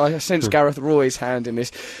 I sense Gareth Roy's hand in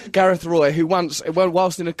this. Gareth Roy, who once,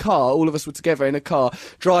 whilst in a car, all of us were together in a car,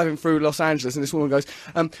 driving through Los Angeles, and this woman goes,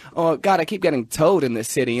 "Oh, God, I keep getting towed in this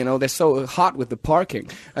city, they're so hot with the parking."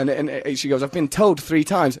 And she goes, "I've been towed 3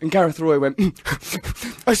 times." And Gareth Roy went,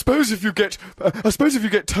 I suppose if you get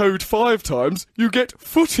towed 5 times, you get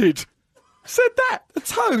footed." Said that, the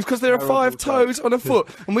toes, because there are 5 toes on a foot,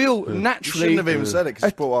 and we all You naturally. shouldn't have even said it, because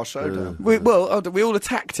it's brought our show down. We all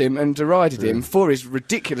attacked him and derided him for his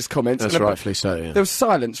ridiculous comments. That's and rightfully so, yeah. There was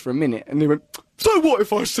silence for a minute, and he went, "So what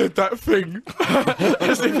if I said that thing?"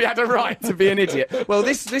 As if he had a right to be an idiot. Well,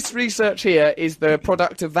 this research here is the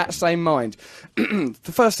product of that same mind.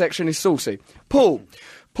 The first section is saucy. Paul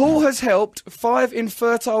has helped 5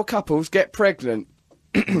 infertile couples get pregnant.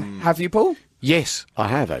 Have you, Paul? Yes, I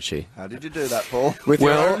have actually. How did you do that, Paul? With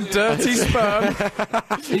your own dirty sperm,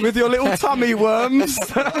 with your little tummy worms.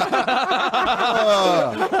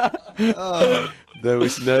 There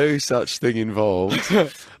was no such thing involved.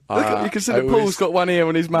 Look, you can see that Paul's got one ear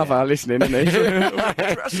on his mother listening, isn't he?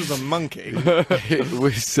 Dressed as a monkey. It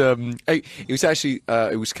was actually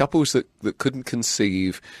it was couples that couldn't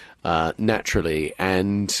conceive naturally,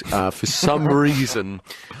 and for some reason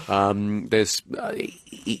there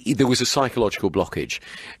was a psychological blockage,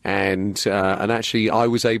 and actually I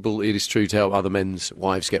was able, it is true, to help other men's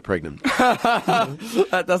wives get pregnant.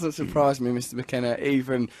 That doesn't surprise me, Mr. McKenna,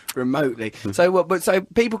 even remotely. So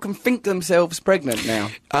people can think themselves pregnant now.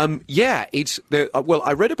 Yeah, well,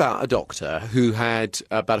 I read about a doctor who had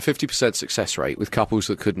about a 50% success rate with couples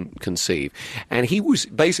that couldn't conceive, and he was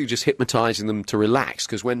basically just hypnotising them to relax,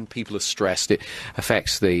 because when people are stressed, it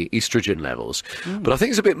affects the estrogen levels. But I think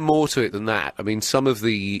there's a bit more to it than that. I mean, some of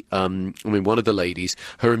the, one of the ladies,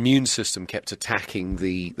 her immune system kept attacking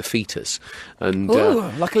the fetus, and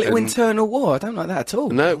Like a little internal war. I don't like that at all.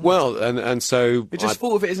 no, well, and so It just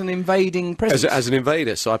thought of it as an invading presence. as an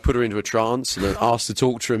invader. So I put her into a trance and asked to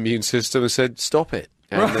talk to her immune system and said, "Stop it."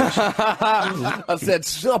 And, I said,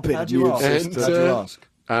 "Stop it." How'd you ask? And, How'd you ask?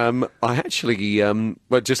 I actually,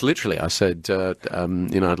 just literally, I said,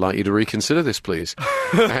 I'd like you to reconsider this, please.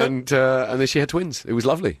 and then she had twins. It was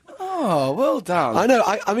lovely. Oh, well done. I know.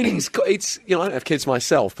 I mean, it's I don't have kids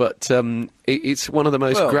myself, but it's one of the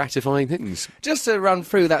most gratifying things. Just to run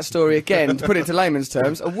through that story again, to put it to layman's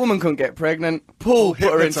terms, a woman couldn't get pregnant. Paul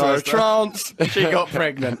put her into a hypnotised her. trance. She got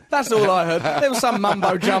pregnant. That's all I heard. There was some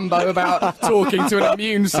mumbo jumbo about talking to an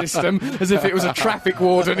immune system as if it was a traffic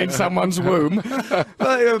warden in someone's womb.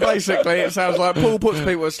 But basically, it sounds like Paul puts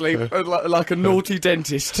people to sleep like a naughty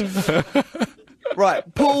dentist.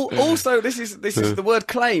 Right, Paul. Also, this is the word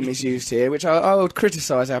claim is used here, which I would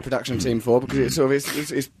criticise our production team for because it's sort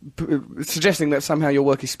of it's suggesting that somehow your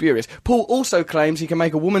work is spurious. Paul also claims he can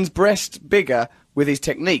make a woman's breast bigger with his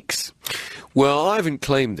techniques. Well, I haven't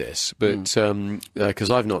claimed this, but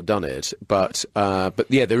because I've not done it. But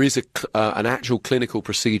yeah, there is an actual clinical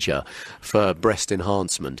procedure for breast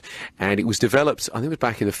enhancement, and it was developed, I think it was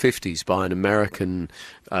back in the 50s, by an American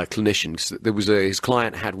clinician. 'Cause there was his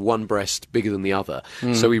client had one breast bigger than the other,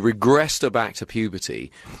 so he regressed her back to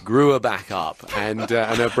puberty, grew her back up, and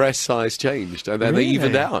her breast size changed, and then they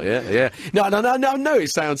evened out. Yeah. No.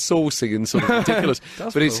 It sounds saucy and sort of ridiculous,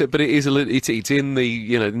 but it's in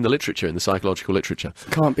the in the literature, in the psychological literature.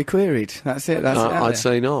 Can't be queried. That's it. I'd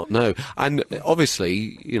say not. No, and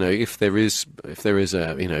obviously, if there is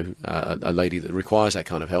a lady that requires that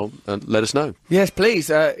kind of help, let us know. Yes, please.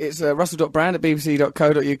 It's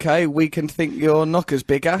russell.brand@bbc.co.uk. We can think your knocker's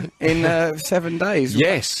bigger in 7 days.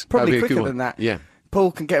 Yes, probably that'd be a quicker good than that. Yeah.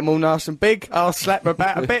 Paul can get them all nice and big. I'll slap her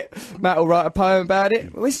about a bit. Matt will write a poem about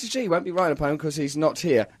it. Mr. G won't be writing a poem because he's not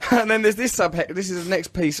here. And then there's this subhead. This is the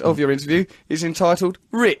next piece of your interview. It's entitled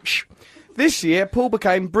Rich. This year, Paul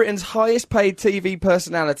became Britain's highest-paid TV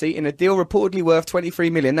personality in a deal reportedly worth $23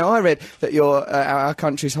 million. Now, I read that you're our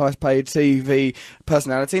country's highest-paid TV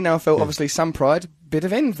personality. Now, I felt obviously some pride, bit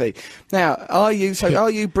of envy. Now, are you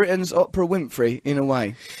Britain's Oprah Winfrey in a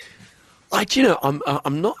way?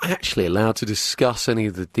 I'm not actually allowed to discuss any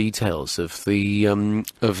of the details of the. You want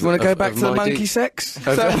to go back to the monkey sex?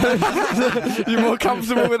 You're more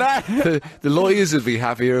comfortable with that? The lawyers would be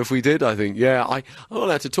happier if we did. I think. Yeah, I'm not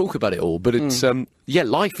allowed to talk about it all, but it's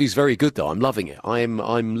life is very good though. I'm loving it.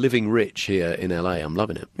 I'm living rich here in LA. I'm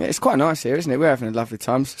loving it. Yeah, it's quite nice here, isn't it? We're having a lovely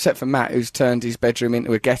time, except for Matt, who's turned his bedroom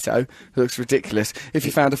into a ghetto. It looks ridiculous. If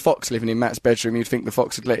you found a fox living in Matt's bedroom, you'd think the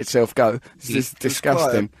fox had let itself go. It's just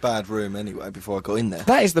disgusting. Quite a bad room anyway. Before I got in there,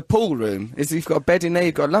 that is the pool room. You've got a bed in there.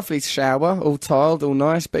 You've got a lovely shower, all tiled, all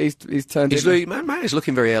nice. But he's turned. Matt is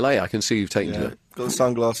looking very LA. I can see you've taken to it. Got the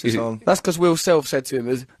sunglasses on. That's because Will Self said to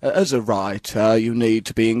him, as a writer, you need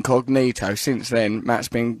to be incognito. Since then, Matt's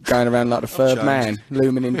been going around like the third man,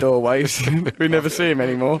 looming in doorways. We never see him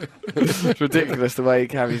anymore. It's ridiculous the way he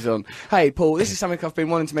carries on. Hey, Paul, this is something I've been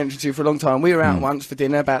wanting to mention to you for a long time. We were out once for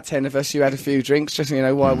dinner, about 10 of us. You had a few drinks. Just,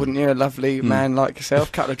 why wouldn't you? A lovely man like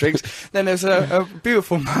yourself, couple of drinks. Then there's a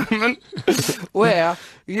beautiful moment where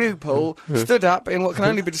you, Paul, stood up in what can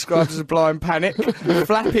only be described as a blind panic,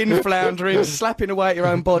 flapping, floundering, slapping away at your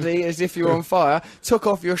own body as if you were on fire, took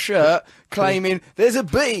off your shirt, claiming, there's a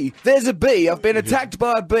bee, I've been attacked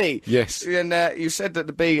by a bee. Yes. And you said that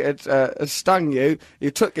the bee had stung you.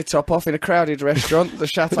 You took your top off in a crowded restaurant, the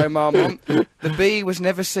Chateau Marmont. The bee was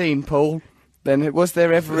never seen, Paul. Then was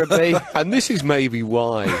there ever a bee? And this is maybe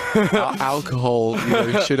why alcohol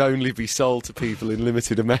should only be sold to people in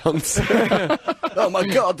limited amounts. Oh my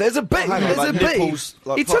God, there's a bee! There's a bee! Nipples,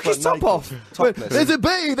 he took his top off. There's a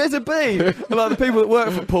bee! There's a bee! And like the people that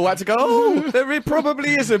work for Paul had to go, oh, there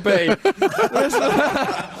probably is a bee.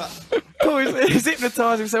 Paul is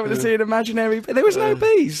hypnotising himself into seeing imaginary. There was no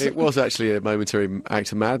bees. It was actually a momentary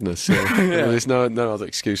act of madness. There's no other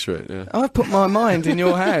excuse for it. Yeah. I've put my mind in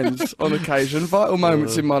your hands on occasion. Vital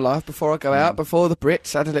moments in my life before I go out, before the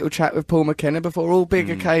Brits, had a little chat with Paul McKenna, before all big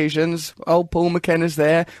occasions. Old Paul McKenna's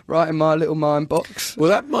there, writing my little mind box. Well,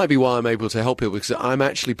 that might be why I'm able to help people, because I'm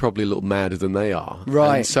actually probably a little madder than they are.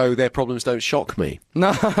 Right. And so their problems don't shock me. No,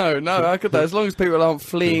 I could. As long as people aren't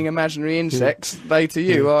fleeing imaginary insects, they to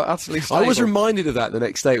you are utterly stable. I was reminded of that the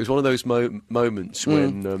next day. It was one of those moments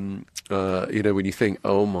when, when you think,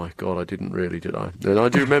 oh my God, I didn't really, did I? And I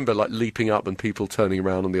do remember like leaping up and people turning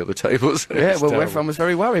around on the other tables. Yeah, well, everyone was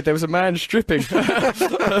very worried. There was a man stripping at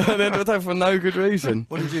the end of the day for no good reason.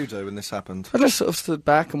 What did you do when this happened? I just sort of stood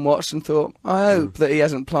back and watched and thought, I hope that he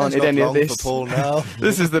hasn't planted any of this. For Paul now.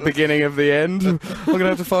 This is the beginning of the end. I'm going to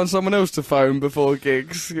have to find someone else to phone before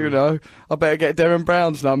gigs, I better get Derren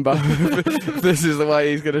Brown's number. This is the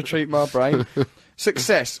way he's going to treat my brain.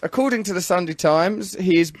 Success. According to the Sunday Times,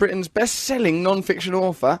 he is Britain's best-selling non-fiction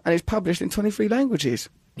author and is published in 23 languages.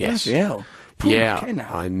 Yes. Bloody hell. Paul McKenna.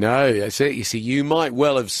 I know. That's it. You see, you might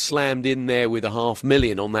well have slammed in there with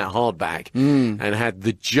 $500,000 on that hardback and had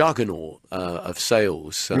the juggernaut of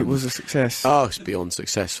sales. It was a success. Oh, it's beyond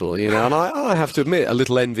successful, And I have to admit, a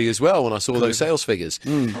little envy as well when I saw those sales figures.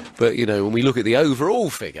 But, when we look at the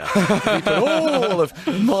overall figure, we put all of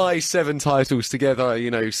my 7 titles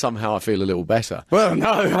together, somehow I feel a little better. Well,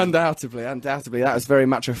 no, undoubtedly. That was very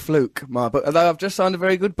much a fluke, my book. Although I've just signed a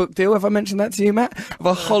very good book deal. Have I mentioned that to you, Matt?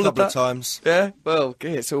 A couple of times. Yeah. Well,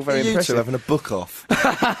 it's all very You two impressive. having a book off.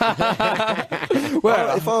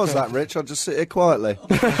 Well, if I was that rich, I'd just sit here quietly.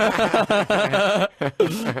 Yeah,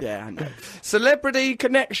 I know. Celebrity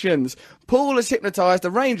connections. Paul has hypnotised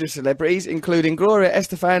a range of celebrities, including Gloria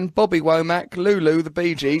Estefan, Bobby Womack, Lulu, the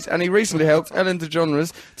Bee Gees, and he recently helped Ellen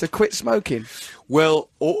DeGeneres to quit smoking. Well,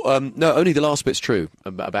 no, only the last bit's true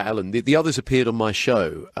about Ellen. The others appeared on my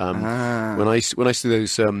show when I used to do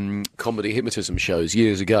those comedy hypnotism shows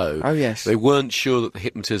years ago. Oh, yes. They weren't sure that the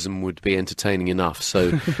hypnotism would be entertaining enough,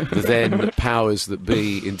 so the then powers that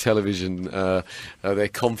be in television, their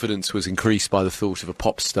confidence was increased by the thought of a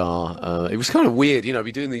pop star. It was kind of weird,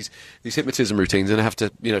 be doing these hypnotism routines and have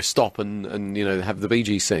to, stop and have the Bee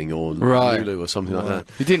Gees sing or Lulu or something like that.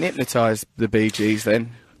 You didn't hypnotise the Bee Gees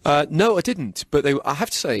then? No, I didn't. But I have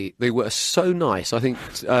to say, they were so nice. I think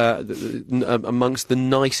amongst the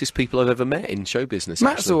nicest people I've ever met in show business.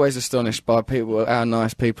 Matt's actually. always astonished by people how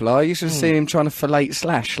nice people are. You should have seen him trying to fillet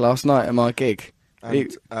Slash last night at my gig.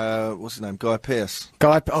 And, what's his name? Guy Pearce.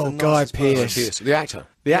 Guy nicest Pearce. Yes, the actor.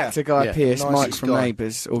 The actor Guy Yeah. Pearce, Mike Nicest from guy.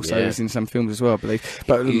 Neighbours, also Yeah. is in some films as well, I believe,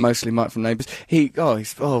 but mostly Mike from Neighbours. He's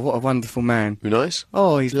what a wonderful man. You nice?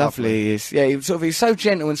 Oh, he's lovely. He is. Yeah, he's so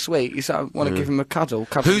gentle and sweet. You sort of want to give him a cuddle.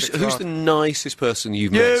 Who's the nicest person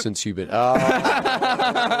you've met since you've been? Oh,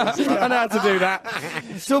 I know how to do that.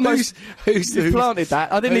 It's almost who's he's planted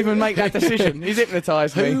that. I didn't even make that decision. He's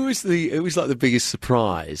hypnotised me. who was like the biggest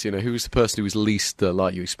surprise? Who was the person who was least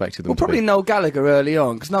like you expected them Well, to probably be? Noel Gallagher early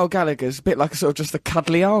on, because Noel Gallagher's a bit like a sort of just a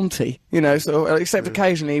cuddly auntie, except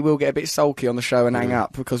occasionally he will get a bit sulky on the show and hang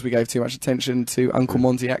up because we gave too much attention to Uncle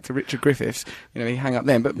Monty actor Richard Griffiths. He hang up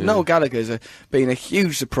then. But Noel Gallagher's been a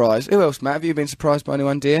huge surprise. Who else, Matt? Have you been surprised by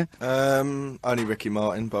anyone, dear? Only Ricky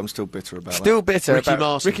Martin, but I'm still bitter about Still bitter. Ricky about-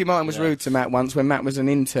 Martin. Ricky Martin was rude to Matt once when Matt was an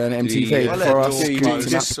intern at MTV. Yeah. Before Well, us let scooped doors him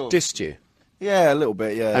close. up. Dissed you. Yeah, a little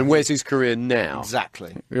bit, yeah. And where's his career now?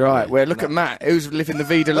 Exactly. Right, well, look at Matt, who's living the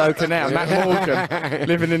Vida Loca now. Matt Morgan,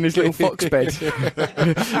 living in his little fox bed.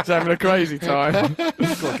 He's having a crazy time. Got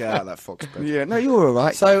to get out of that fox bed. Yeah, no, you're all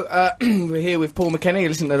right. So, we're here with Paul McKenna. You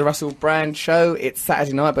listen to the Russell Brand Show. It's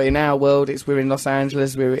Saturday night, but in our world, we're in Los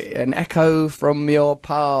Angeles. We're an echo from your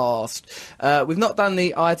past. We've not done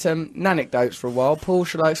the item nanecdotes for a while. Paul,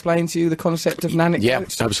 should I explain to you the concept of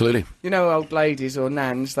nanecdotes? Yeah, absolutely. Old ladies or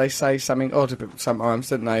nans, they say something odd sometimes,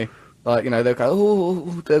 don't they? Like, they'll go,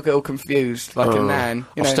 they'll get all confused, like a nan.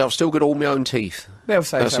 I've still got all my own teeth. They'll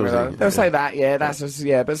say That sort something of like thing, They'll say that,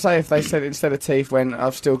 yeah, but say if they said instead of teeth when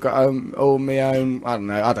I've still got all my own,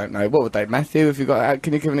 I don't know. What would they, Matthew, if you got,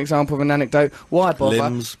 can you give an example of an anecdote? Why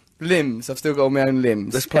bother? Limbs, I've still got all my own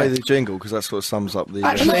limbs. Let's play the jingle, because that sort of sums up the...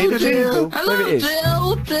 Actually, the jingle, there it is.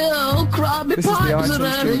 Krabby This is the Patties and item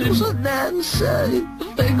eggs jingle. and then say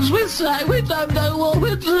the things we say, we don't know what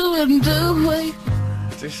we're doing, do we?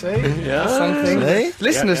 Do you see? Yeah. Something. See?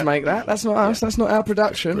 Listeners make that. That's not us. That's not our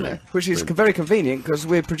production. Which is very convenient because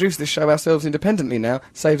we produce this show ourselves independently now.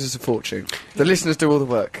 Saves us a fortune. The listeners do all the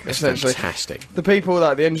work, essentially. Fantastic. The people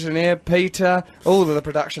like the engineer, Peter, all of the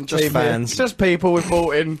production Just team. here, fans. Just people we've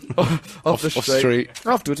bought in off the off street. street.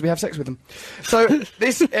 Afterwards, we have sex with them. So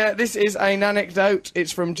this is an anecdote.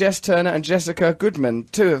 It's from Jess Turner and Jessica Goodman.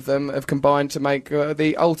 Two of them have combined to make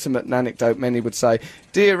the ultimate anecdote, many would say.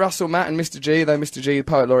 Dear Russell, Matt and Mr G, though Mr G, the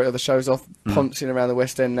poet laureate of the show's off poncing around the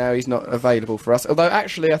West End now, he's not available for us. Although,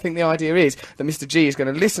 actually, I think the idea is that Mr G is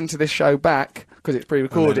going to listen to this show back, because it's And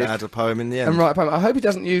pre-recorded, then add a poem in the end. and write a poem. I hope he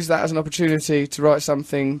doesn't use that as an opportunity to write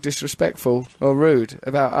something disrespectful or rude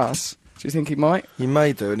about us. Do you think he might? He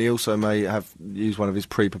may do, and he also may use one of his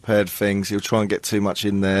pre-prepared things. He'll try and get too much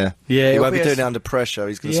in there. Yeah, he it'll won't be be a doing s- it under pressure.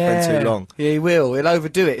 He's going to spend too long. Yeah, he will. He'll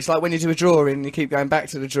overdo it. It's like when you do a drawing and you keep going back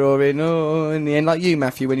to the drawing. Oh, in the end, like you,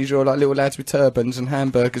 Matthew, when you draw like little lads with turbans and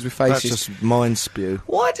hamburgers with That's faces. just mind spew.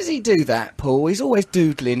 Why does he do that, Paul? He's always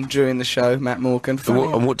doodling during the show, Matt Morgan.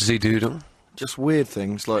 And what does he do, Don? Just weird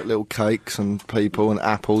things like little cakes and people and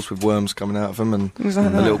apples with worms coming out of them, and Things like a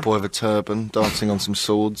that. little boy with a turban dancing on some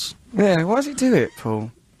swords. Yeah, why does he do it,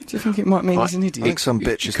 Paul? Do you think it might mean he's an I idiot? think some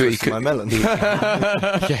bitch is could- he twisting my could- melon.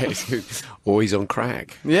 Yes. Or he's on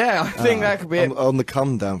crack. Yeah, I think that could be it. on the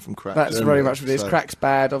come down from crack. That's isn't very it? much what it is. So- Crack's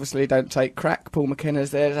bad. Obviously, don't take crack. Paul McKenna's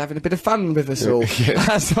there having a bit of fun with us all.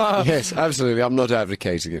 That's why. Yes, absolutely. I'm not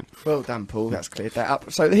advocating it. Well done, Paul. That's cleared that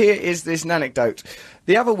up. So here is this anecdote.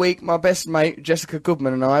 The other week, my best mate, Jessica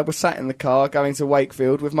Goodman, and I were sat in the car going to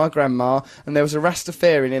Wakefield with my grandma, and there was a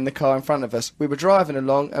Rastafarian in the car in front of us. We were driving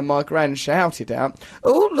along, and my gran shouted out,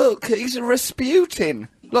 "Oh, look, he's a Rasputin."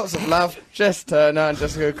 Lots of love, Jess Turner and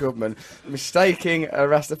Jessica Goodman, mistaking a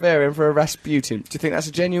Rastafarian for a Rasputin. Do you think that's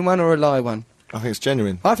a genuine one or a lie one? I think it's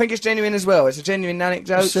genuine. I think it's genuine as well. It's a genuine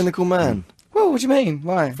anecdote. Cynical man. Well, what do you mean?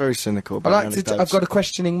 Why? Very cynical. I about like to. anecdotes. I've got a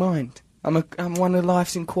questioning mind. I'm one of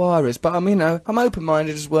life's inquirers, but I'm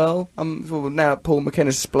open-minded as well. Now Paul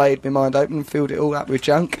McKenna's splayed my mind open and filled it all up with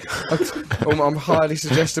junk. I'm a highly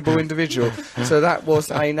suggestible individual. So that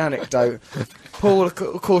was an anecdote. Paul, of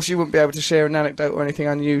course, you wouldn't be able to share an anecdote or anything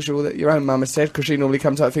unusual that your own mum has said, because she normally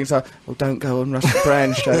comes up with things like, "Oh, don't go on Russell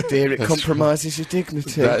Brand's show, dear. It compromises your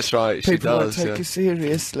dignity. That's right, she People does, won't take yeah. you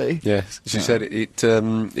seriously." Yes, she said it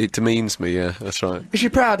demeans me, yeah, that's right. Is she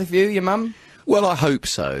proud of you, your mum? Well, I hope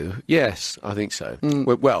so. Yes, I think so.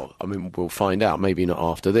 Well, I mean, we'll find out. Maybe not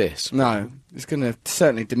after this. No. It's going to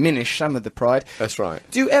certainly diminish some of the pride. That's right.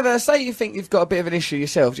 Do you ever, say you think you've got a bit of an issue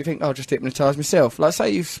yourself, do you think, I'll just hypnotise myself? Like, say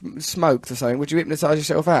you've smoked or something, would you hypnotise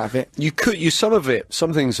yourself out of it? You could,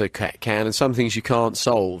 some things you can, and some things you can't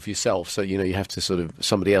solve yourself. So, you have to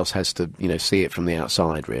somebody else has to, see it from the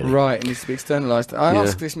outside, really. Right, it needs to be externalised. I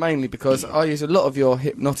ask this mainly because I use a lot of your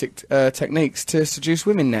hypnotic techniques to seduce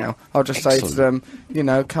women now. I'll just say to them,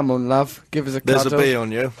 come on, love, give us a cuddle. There's a bee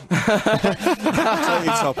on you. Take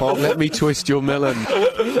your top off. Let me twist your melon.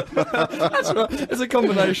 That's right. It's a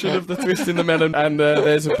combination of the twist in the melon and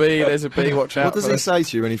there's a bee, watch out. What does he say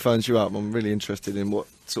to you when he phones you up? I'm really interested in what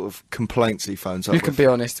sort of complaints he phones up You with. can be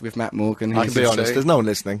honest with Matt Morgan. I can be honest, there's no one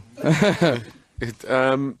listening. What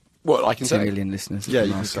I can 2 say. million listeners. Yeah,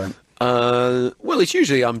 you can Nice, say. right. Well, it's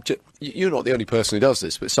usually you're not the only person who does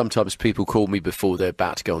this, but sometimes people call me before they're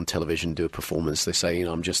about to go on television and do a performance. They say,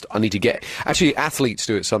 I need to get. Actually, athletes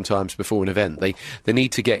do it sometimes before an event. They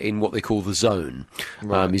need to get in what they call the zone.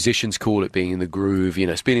 Right. Musicians call it being in the groove.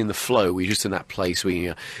 It's being in the flow. We're just in that place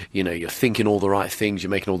where you're thinking all the right things, you're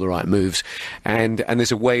making all the right moves, and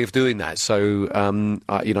there's a way of doing that. So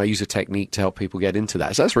I use a technique to help people get into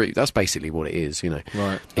that. So that's basically what it is.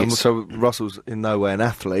 Right. And so Russell's in no way an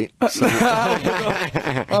athlete. So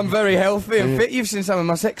I'm very healthy and fit. You've seen some of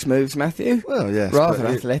my sex moves, Matthew. well, yes. Rather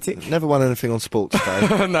but athletic. Never won anything on Sports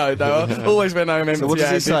Day. No, I always went home empty. So what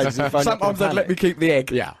does he say? Does he phone you up Sometimes in a they'd let me panic? keep the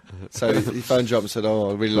egg. Yeah. So he phoned you up and said,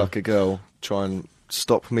 "Oh, I really like a girl. Try and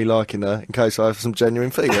stop me liking her in case I have some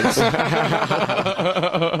genuine feelings."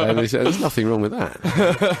 And they said, there's nothing wrong with that.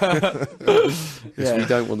 Because we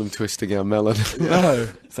don't want them twisting our melon. No.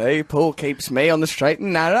 See, Paul keeps me on the straight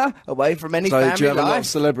and narrow, away from any So family do you have a lot of life.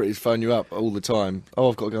 celebrities phone you up all the time? Oh,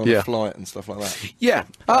 I've got to go on Yeah. a flight and stuff like that. Yeah.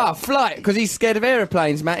 Flight, because he's scared of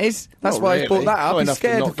aeroplanes, Matt is. That's Not why he's really. brought that up. Not He's enough to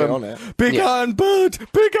scared not of get them. on it. Big iron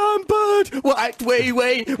bird, white wee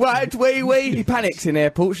wee. He panics in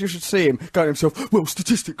airports. You should see him going to himself, well,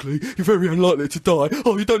 statistically, you're very unlikely to die.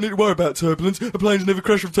 Oh, you don't need to worry about turbulence. A plane's never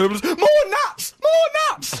crashed from turbulence. More nuts!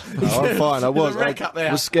 No, I'm fine. I was wreck up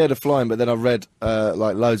there. was scared of flying, but then I read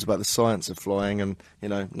loads about the science of flying, and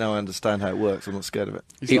now I understand how it works. I'm not scared of it.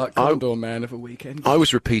 He's like Condor Man of a weekend. I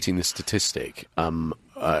was repeating the statistic,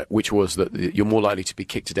 which was that you're more likely to be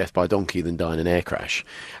kicked to death by a donkey than die in an air crash.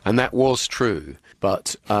 And that was true,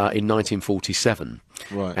 but in 1947.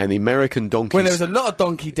 Right. And the American donkeys... When there was a lot of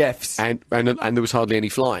donkey deaths. And there was hardly any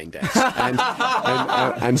flying deaths.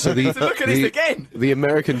 And so the, So look at this again. The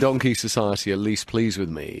American Donkey Society are least pleased with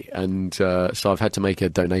me, and so I've had to make a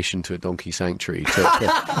donation to a donkey sanctuary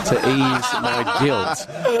to ease my guilt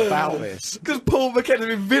about this. Because Paul McKenna's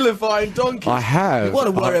been vilifying donkeys. I have. You want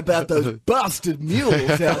to worry about those bastard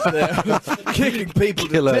mules out there kicking people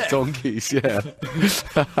to Killer death. donkeys, yeah.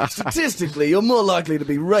 Statistically, you're more likely to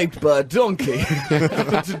be raped by a donkey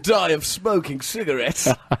than to die of smoking cigarettes.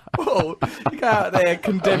 Oh, you go out there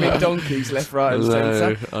condemning donkeys left, right and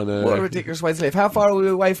centre. I know. What a ridiculous way to live. How far are we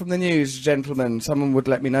away from the news, gentlemen? Someone would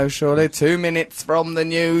let me know, surely. 2 minutes from the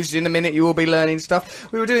news. In a minute you will be learning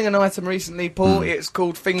stuff. We were doing an item recently, Paul. It's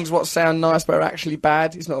called Things What Sound Nice But Are Actually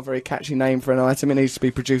Bad. It's not a very catchy name for an item. It needs to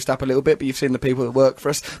be produced up a little bit, but you've seen the people that work for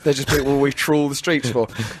us. They're just people we trawl the streets for.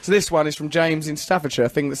 So this one is from James in Staffordshire. A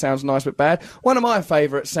thing that sounds nice but bad. One of my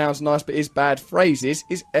favourite sounds nice but is bad phrases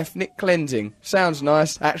is ethnic cleansing. Sounds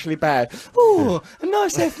nice, actually bad. Ooh, a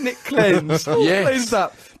nice ethnic cleanse. Ooh, Yes. cleansed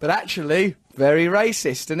up. But actually, very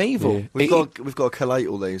racist and evil. Yeah. We've got to collate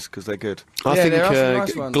all these because they're good. I Yeah, think there are some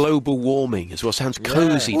nice ones. global warming as well sounds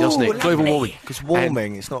cosy, doesn't Ooh, it? Global lovely. warming. Because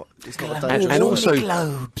warming, it's not a dangerous And word.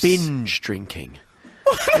 also binge drinking.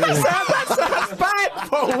 That sounds bad,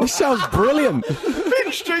 Paul. It sounds brilliant.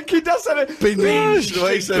 Binge drinking does sound... Binge. The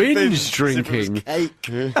way he said Binge drinking. Cake.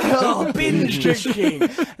 Oh, binge drinking.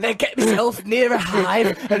 Then get myself near a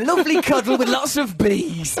hive, a lovely cuddle with lots of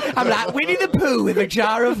bees. I'm like Winnie the Pooh with a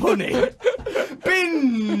jar of honey.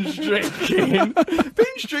 Binge drinking.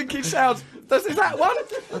 Binge drinking sounds Is that one?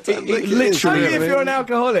 literally, Only if you're an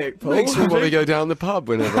alcoholic, Paul. makes me want to go down the pub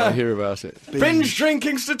whenever I hear about it. Binge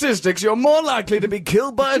drinking statistics, you're more likely to be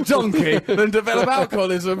killed by a donkey than develop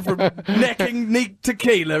alcoholism from necking neat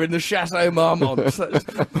tequila in the Chateau Marmont. That's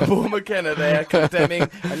Paul McKenna there condemning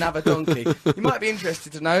another donkey. You might be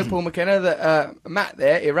interested to know, Paul McKenna, that Matt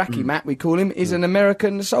there, Iraqi Matt we call him, is an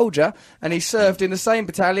American soldier and he served in the same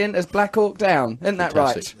battalion as Black Hawk Down. Isn't that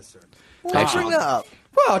right? Why bring that up?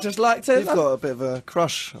 Well, I just like to... You've got a bit of a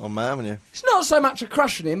crush on Matt, haven't you? It's not so much a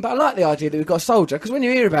crush on him, but I like the idea that we've got a soldier, because when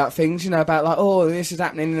you hear about things, you know, about like, oh, this is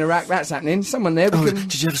happening in Iraq, that's happening, someone there...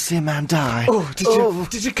 Did you ever see a man die? Oh,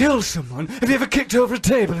 did you kill someone? Have you ever kicked over a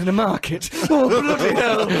table in a market? Oh, bloody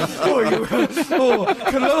hell!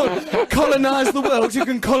 Colonise the world, you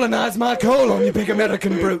can colonise my colon, you big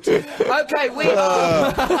American brute. Okay, we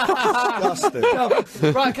are...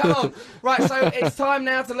 Disgusting. Right, come on. Right, so it's time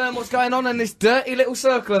now to learn what's going on in this dirty little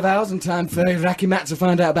circle of ours, and time for Iraqi Matt to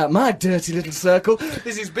find out about my dirty little circle.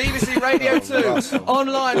 This is BBC Radio 2,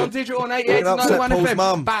 online, on digital, on 88 to 91 Paul's FM.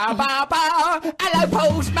 mum. Bow, bow, bow. Hello,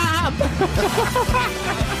 Paul's mum.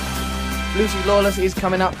 Lucy Lawless is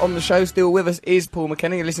coming up on the show. Still with us is Paul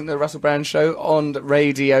McKenna. You're listening to the Russell Brand Show on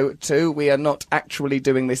Radio 2. We are not actually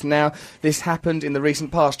doing this now. This happened in the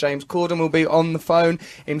recent past. James Corden will be on the phone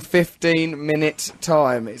in 15 minutes'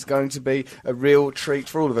 time. It's going to be a real treat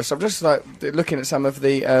for all of us. I'm just like looking at some of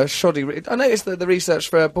the shoddy... I noticed that the research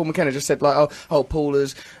for Paul McKenna just said like, oh, Paul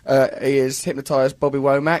has hypnotised Bobby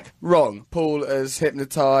Womack. Wrong. Paul has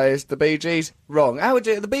hypnotised the Bee Gees. Wrong. How would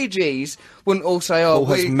you... The Bee Gees wouldn't all say, Paul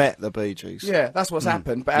has met the Bee Gees. Yeah, that's what's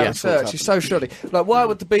happened, but our Yeah, research is so shoddy. Like, why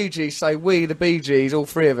would the Bee Gees say, we, the Bee Gees, all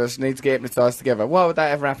three of us, need to get hypnotised together? Why would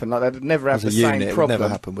that ever happen? Like, they'd never have As the a same unit, it would problem. never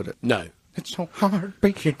happen, would it? No. It's so hard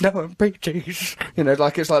being no Bee Gees. You know,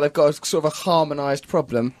 like, it's like they've got a sort of a harmonised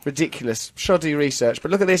problem. Ridiculous. Shoddy research.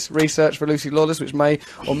 But look at this research for Lucy Lawless, which may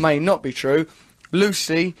or may not be true.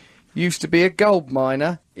 Lucy used to be a gold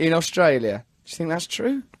miner in Australia. Do you think that's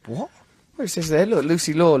true? What? Well, it says there, look,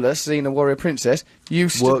 Lucy Lawless, Xena Warrior Princess,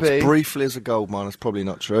 used Worked to be... briefly as a gold miner. It's probably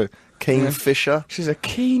not true. Keen fisher. She's a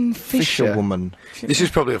keen fisher. Fisherwoman. This is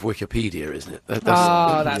probably of Wikipedia, isn't it? That's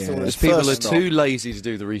Yeah. all. Because people are First too lazy to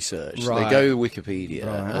do the research. Right. They go to Wikipedia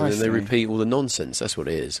Right, and I then they see. repeat all the nonsense. That's what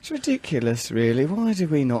it is. It's ridiculous, really. Why do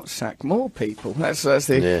we not sack more people? That's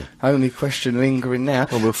the Yeah. only question lingering now.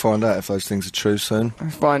 Well, we'll find out if those things are true soon.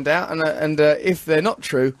 Find out, and if they're not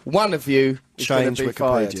true, one of you is going Change to be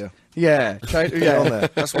Wikipedia. fired. Yeah, change. Get on Yeah, there.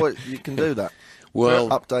 That's what you can do. That. Well,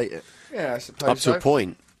 Update it. yeah. I suppose up to so. a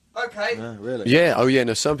point. Okay. Yeah, really. Yeah, oh yeah,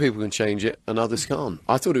 no, some people can change it and others can't.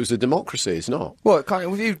 I thought it was a democracy, it's not. What kind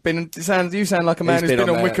of, you sound like a man He's who's been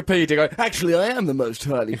on there. Wikipedia going, actually, I am the most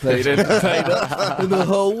highly paid entertainer in the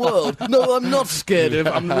whole world. No, I'm not scared of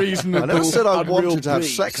unreasonable. I never said I unreal wanted to have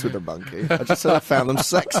breeds. sex with a monkey. I just said I found them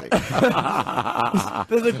sexy.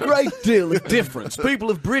 There's a great deal of difference. People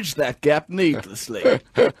have bridged that gap needlessly.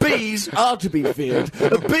 Bees are to be feared.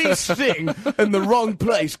 A bee sting in the wrong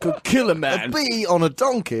place could kill a A man. bee on a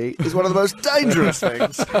donkey is one of the most dangerous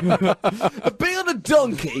things. A bee on a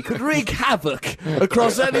donkey could wreak havoc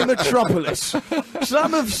across any metropolis.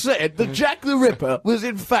 Some have said that Jack the Ripper was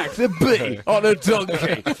in fact a bee on a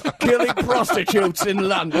donkey, killing prostitutes in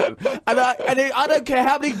London. And I don't care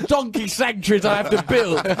how many donkey sanctuaries I have to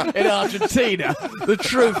build in Argentina, the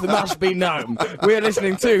truth must be known. We're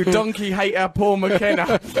listening to donkey hater Paul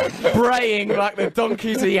McKenna braying like the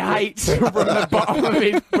donkeys he hates from the bottom of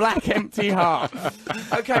his black empty heart.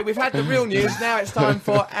 Okay, we've had the real news. Now it's time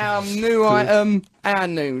for our new item, our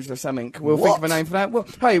news or something. We'll think of a name for that. Well,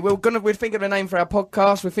 hey, we're thinking of a name for our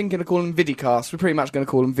podcast. We're thinking of calling them Vidicast. We're pretty much going to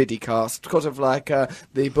call them Vidicast because of like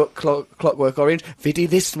the book Clockwork Orange, Vidi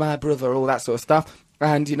this my brother, all that sort of stuff.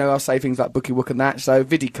 And, you know, I'll say things like Bookie Wook and that. So,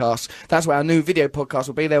 Vidicast. That's what our new video podcast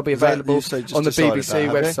will be. They'll be available you say just on the decided BBC that,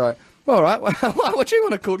 have you? website. Well, all right. Well, what do you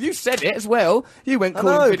want to call it? You said it as well. You went I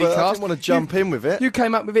calling know, Vidicast. but I didn't want to jump in with it. You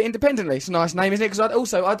came up with it independently. It's a nice name, isn't it? Because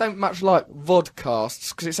I don't much like vodcasts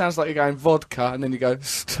because it sounds like you're going vodka and then you go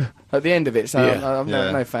at the end of it. So Yeah. I'm Yeah.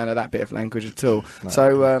 no fan of that bit of language at all.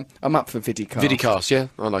 So I'm up for Vidicast. Vidicast, yeah,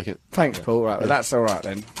 I like it. Thanks, Paul. Right, well, that's all right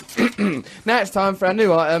then. Now it's time for our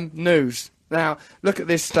new item, news. Now, look at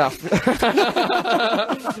this stuff.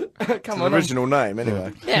 Come on. Original name,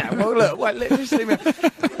 anyway. Yeah, well, look, wait, just see me.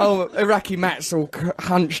 Oh, Iraqi Matt's all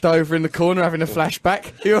hunched over in the corner having a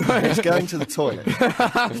flashback. You all right? He's going to the toilet.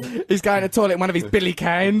 He's going to the toilet in one of his billy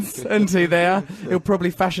cans, isn't he there? He'll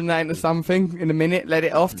probably fashion that into something in a minute, let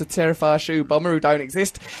it off to terrify a shoe bomber who don't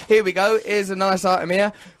exist. Here we go, here's a nice item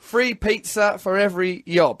here. Free pizza for every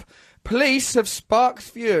yob. Police have sparked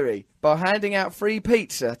fury by handing out free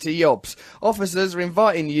pizza to yobs. Officers are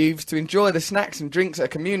inviting youths to enjoy the snacks and drinks at a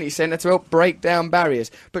community centre to help break down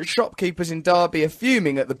barriers. But shopkeepers in Derby are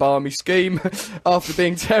fuming at the balmy scheme after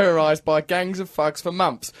being terrorised by gangs of thugs for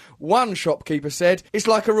months. One shopkeeper said, "It's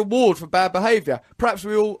like a reward for bad behaviour. Perhaps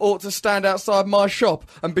we all ought to stand outside my shop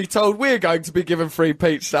and be told we're going to be given free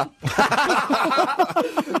pizza."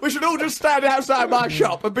 We should all just stand outside my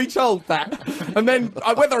shop and be told that. And then,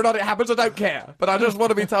 whether or not it happens, I don't care. But I just want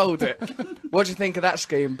to be told it. What do you think of that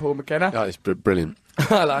scheme, Paul McKenna? Oh, it's brilliant.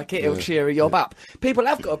 I like it. It'll cheer a yob up. People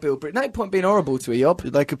have got a bill, but no point being horrible to a yob.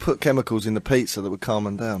 They could put chemicals in the pizza that would calm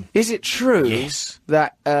them down. Is it true Yes.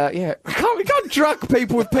 that, we can't drug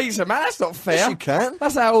people with pizza, man. That's not fair. Yes, you can.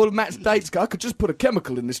 That's how all of Matt's dates go. I could just put a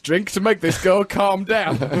chemical in this drink to make this girl calm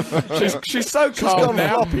down. she's so calm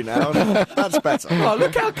now. Floppy now. That's better. Oh,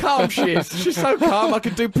 look how calm she is. She's so calm, I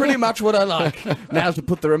can do pretty much what I like. Now to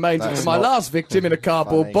put the remains of my last victim in a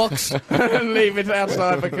cardboard box and leave it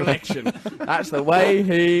outside for collection. That's the way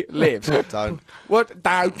he lives. Don't. What?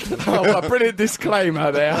 Don't. Oh, a brilliant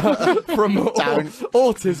disclaimer there from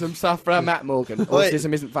autism sufferer Matt Morgan.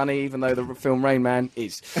 Autism isn't funny, even though the film Rain Man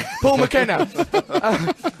is. Paul McKenna.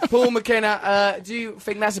 Do you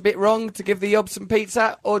think that's a bit wrong to give the yobs some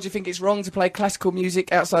pizza, or do you think it's wrong to play classical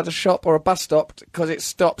music outside a shop or a bus stop because it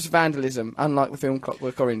stops vandalism, unlike the film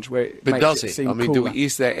Clockwork Orange, where it But makes does it it? seem I mean, cooler?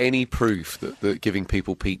 is there any proof that giving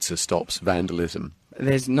people pizza stops vandalism?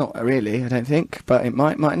 There's not really, I don't think, but it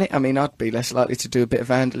might, mightn't it? I mean, I'd be less likely to do a bit of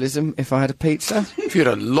vandalism if I had a pizza. If you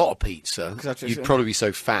had a lot of pizza, Exactly. you'd probably be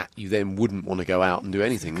so fat you then wouldn't want to go out and do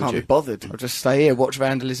anything, Can't would be you? bothered. I'll just stay here, watch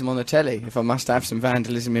vandalism on the telly if I must have some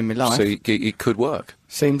vandalism in my life. So it could work.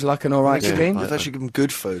 Seems like an alright Yeah. scheme. They should give them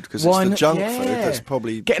good food, because Why it's the not? junk Yeah. food that's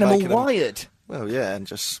probably Getting them all making wired. Well, yeah, and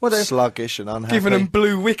just Well, they're sluggish and unhappy. Giving them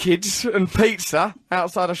blue wickets and pizza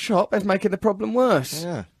outside a shop is making the problem worse.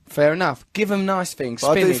 Yeah. Fair enough. Give them nice things. But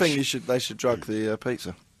I do Spinach. think they should drug the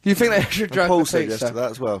pizza. You think they should And drug Paul the said yes pizza? to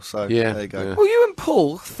that as well, so Yeah, there you go. yeah. Well, you and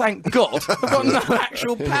Paul, thank God, have got no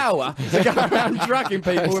actual power to go around drugging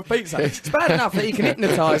people with pizza. It's bad enough that he can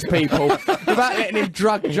hypnotise people without letting him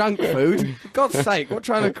drug junk food. For God's sake, what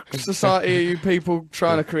kind of society are you people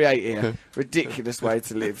trying to create here? Ridiculous way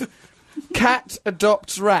to live. Cat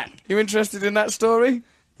adopts rat. You interested in that story?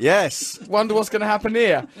 Yes. Wonder what's going to happen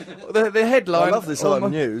here. The headline. I love this item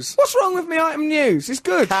news. What's wrong with me item news? It's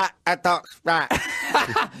good. Cat adopts rat.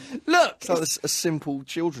 Look, It's like a simple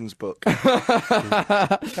children's book.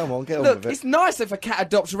 Come on, get on Look, with it. it's nice if a cat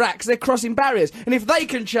adopts rat because they're crossing barriers. And if they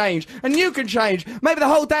can change and you can change, maybe the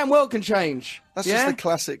whole damn world can change. That's yeah? just the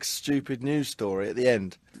classic stupid news story at the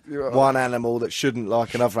end. One animal that shouldn't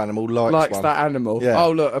like another animal likes one. that animal. Yeah.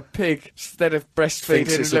 Oh, look, a pig, instead of Thinks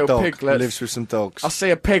breastfeeding it's a a little dog. piglet. Lives with some dogs. I see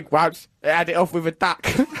a pig once. It had it off with a duck.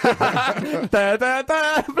 Da, da,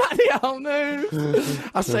 da, bloody old news.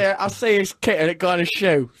 I see his kitten. It got in a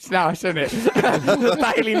shoe. It's nice, isn't it?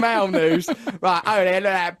 The Daily Mail news. Right, oh there,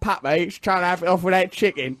 look at that puppy. He's trying to have it off with that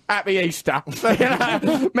chicken. Happy Easter.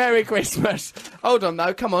 Merry Christmas. Hold on,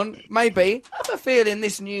 though. Come on. Maybe. I have a feeling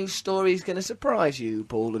this news story is going to surprise you,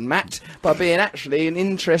 Paul and Matt, by being actually an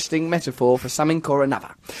interesting metaphor for something or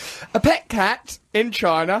another. A pet cat in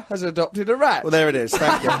China has adopted a rat. Well, there it is.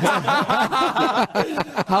 Thank you.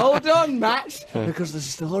 Hold on, Matt, because the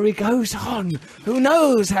story goes on. Who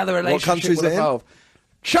knows how the relationship country's will it in? evolve?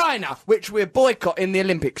 China, which we're boycotting the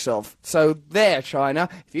Olympics of. So there, China,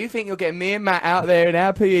 if you think you're getting me and Matt out there in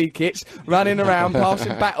our PE kits, running around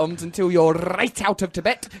passing batons until you're right out of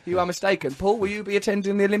Tibet, you are mistaken. Paul, will you be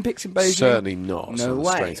attending the Olympics in Beijing? Certainly not. No I'm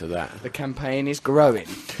way. straight to that. The campaign is growing.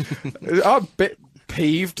 I'm a bit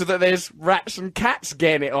peeved that there's rats and cats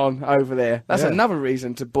getting it on over there. That's another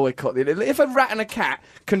reason to boycott the. If a rat and a cat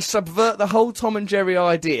can subvert the whole Tom and Jerry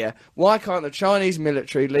idea, why can't the Chinese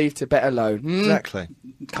military leave Tibet alone? Exactly.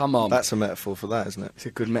 Come on. That's a metaphor for that, isn't it? It's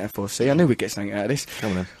a good metaphor. See, I knew we'd get something out of this.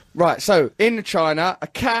 Come on then. Right, so in China, a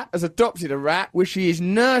cat has adopted a rat which she is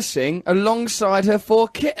nursing alongside her 4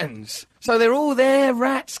 kittens. So they're all there,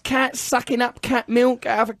 rats, cats, sucking up cat milk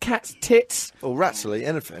out of a cat's tits. Well, rats will eat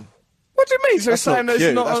anything. What do you mean? So That's saying not that cute.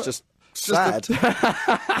 it's not That's a- just sad.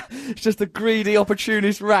 It's just a greedy,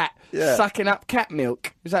 opportunist rat Yeah. sucking up cat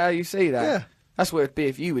milk. Is that how you see that? Yeah. That's what it'd be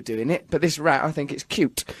if you were doing it. But this rat, I think it's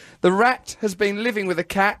cute. The rat has been living with a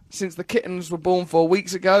cat since the kittens were born 4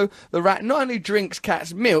 weeks ago. The rat not only drinks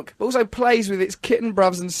cat's milk, but also plays with its kitten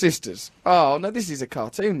brothers and sisters. Oh, no, this is a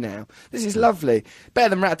cartoon now. This is lovely.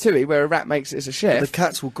 Better than Ratatouille, where a rat makes it as a chef. The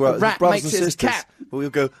cats will grow. The rat brothers makes and it as a sisters. cat. Well, you'll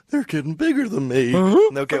go, they're getting bigger than me.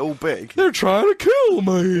 And they'll get all big. They're trying to kill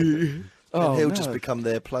me. and he'll no. just become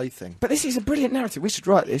their plaything. But this is a brilliant narrative. We should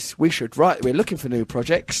write this. We're looking for new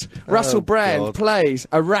projects. Russell Brand God. plays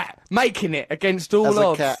a rat, making it against all As a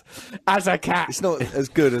odds. cat. As a cat. It's not as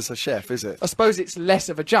good as a chef, is it? I suppose it's less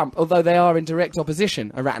of a jump, although they are in direct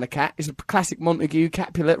opposition. A rat and a cat is a classic Montague,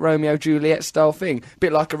 Capulet, Romeo, Juliet style thing. A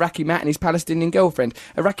bit like Iraqi Matt and his Palestinian girlfriend.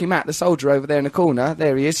 Iraqi Matt, the soldier over there in the corner,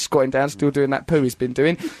 there he is, squatting down, still doing that poo he's been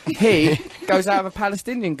doing. He goes out of a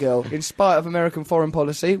Palestinian girl in spite of American foreign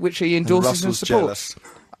policy, which he endorses and Russell's supports.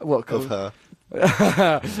 What, of her.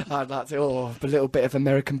 I'd like to, a little bit of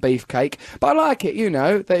American beefcake. But I like it, you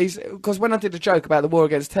know, that he's, because when I did a joke about the war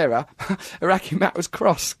against terror, Iraqi Matt was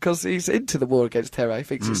cross because he's into the war against terror. He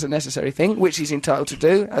thinks it's a necessary thing, which he's entitled to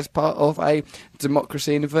do as part of a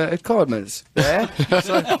democracy in inverted commas. Yeah?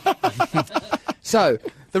 So,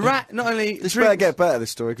 the rat not only This better get better, this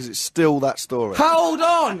story, because it's still that story. Hold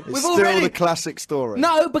on! It's We've still already... the classic story.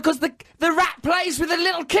 No, because the rat plays with the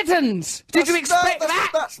little kittens. Did you expect that?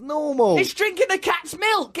 That's normal. It's drinking the cat's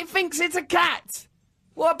milk. It thinks it's a cat.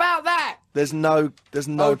 What about that? There's no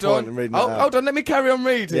point in reading that out. Hold on, let me carry on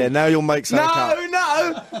reading. Yeah, now you'll make something up.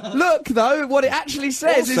 No. Look, though, what it actually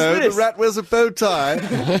says is Also, this. the rat wears a bow tie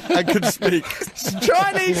and can speak.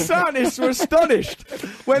 Chinese scientists were astonished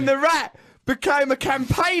when the rat became a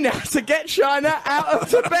campaigner to get China out of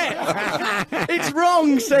Tibet. It's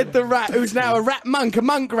wrong, said the rat, who's now a rat monk. A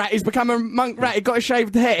monk rat. He's become a monk rat. He got a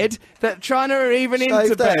shaved head. That China are even in Shaved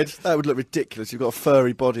Tibet. head? That would look ridiculous. You've got a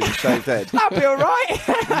furry body and a shaved head. That'll be all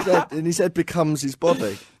right. And his head becomes his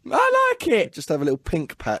body. I like it. Just have a little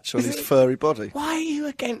pink patch on his furry body. Why are you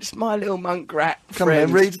against my little monk rat Come on,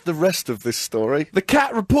 friend? read the rest of this story. The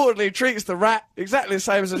cat reportedly treats the rat exactly the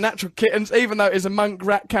same as the natural kittens, even though it is a monk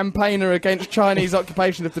rat campaigner against Chinese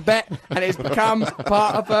occupation of Tibet, and it's become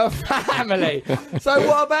part of her family. So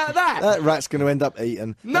what about that? That rat's going to end up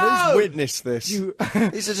eaten. No! Who's witnessed this?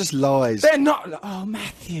 These are just lies. They're not. Oh,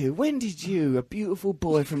 Matthew, when did you, a beautiful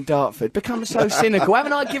boy from Dartford, become so cynical?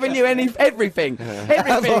 Haven't I given you everything? Everything.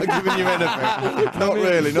 I'm not giving you anything. Not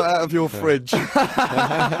really. Not out of your fridge.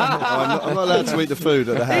 I'm not allowed to eat the food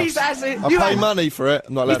at the house. I pay money for it.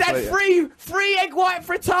 I'm not allowed He's to had eat it. free egg white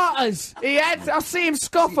frittatas. I see him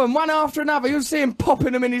scoff them one after another. You'll see him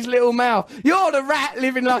popping them in his little mouth. You're the rat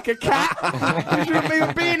living like a cat. You shouldn't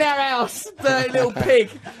even be in our house, dirty little pig.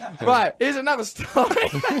 Right, here's another story.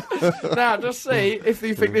 Now, just see if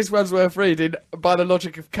you think this one's worth reading by the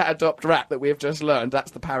logic of cat adopt rat that we have just learned.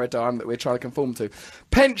 That's the paradigm that we're trying to conform to.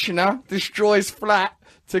 Pensioner destroys flat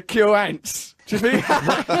to kill ants. Do you think?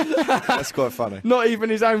 That's quite funny. Not even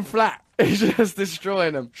his own flat. He's just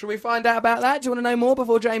destroying them. Shall we find out about that? Do you want to know more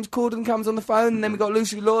before James Corden comes on the phone? And then we've got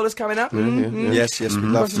Lucy Lawless coming up. Yes, we'd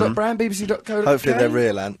love to. Brand, BBC.co.uk. Hopefully they're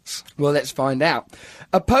real ants. Well, let's find out.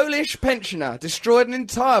 A Polish pensioner destroyed an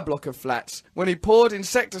entire block of flats when he poured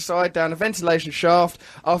insecticide down a ventilation shaft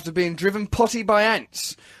after being driven potty by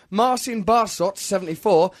ants. Marcin Barsot,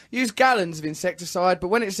 74, used gallons of insecticide, but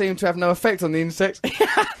when it seemed to have no effect on the insects,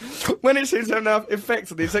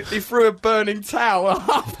 he threw a burning towel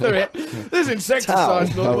after it. This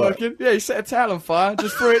insecticide's not working. Yeah, he set a towel on fire,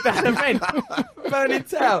 just threw it down a vent. Burning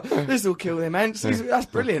towel. This will kill them ants. That's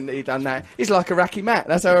brilliant that he done that. He's like Iraqi Matt.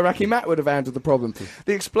 That's how Iraqi Matt would have handled the problem.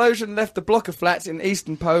 The explosion left the block of flats in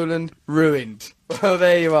eastern Poland ruined. Well,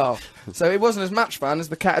 there you are. So it wasn't as much fun as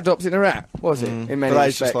the cat adopting a rat, was it? In many But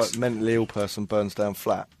that's respects. just like mentally ill person burns down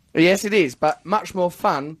flat. Yes, it is, but much more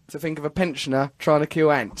fun to think of a pensioner trying to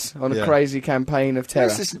kill ants on a crazy campaign of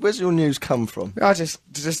terror. Where's your news come from? I just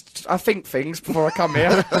I think things before I come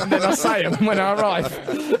here, and then I say them when I arrive.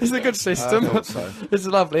 It's a good system. I thought so. It's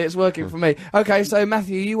lovely. It's working for me. Okay, so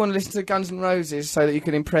Matthew, you want to listen to Guns N' Roses so that you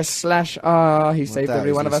can impress Slash? He saved doubt every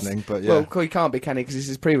he's one of us. listening, but yeah. Well, he can't be, can he? Because this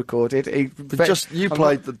is pre-recorded. You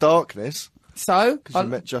played The Darkness. So? Because you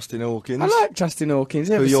met Justin Hawkins. I like Justin Hawkins.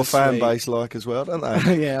 Who your so fan sweet. base like as well, don't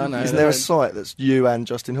they? Yeah, I know. Isn't there a site that's you and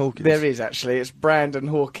Justin Hawkins? There is, actually. It's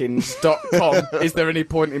brandonhawkins.com. Is there any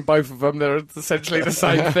point in both of them? They're essentially the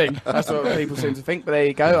same thing. That's what people seem to think. But there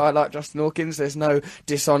you go. I like Justin Hawkins. There's no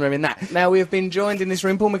dishonour in that. Now, we have been joined in this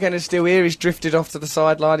room. Paul McKenna's still here. He's drifted off to the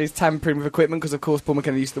sideline. He's tampering with equipment because, of course, Paul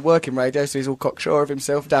McKenna used to work in radio, so he's all cocksure of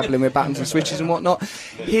himself, dabbling with buttons and switches and whatnot.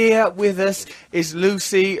 Here with us is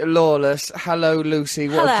Lucy Lawless. Hello, Lucy.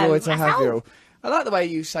 What a Hello. joy to have you. I like the way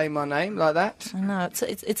you say my name like that. I know,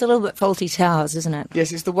 it's a little bit faulty towers, isn't it?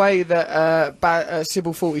 Yes, it's the way that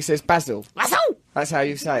Sybil Forty says Basil. Basil! That's how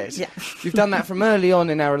you say it. Yeah. You've done that from early on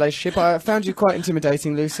in our relationship. I found you quite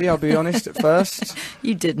intimidating, Lucy, I'll be honest, at first.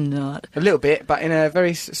 You did not. A little bit, but in a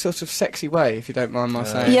very sort of sexy way, if you don't mind my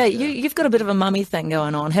saying. Yeah, you've got a bit of a mummy thing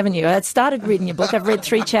going on, haven't you? I started reading your book. I've read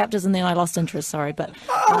 3 chapters and then I lost interest, sorry. But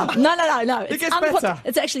no. It gets better.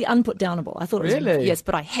 It's actually unputdownable. I thought it was. Really? Yes,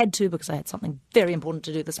 but I had to because I had something very important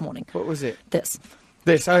to do this morning. What was it? This.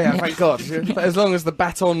 This, oh yeah, thank God. As long as the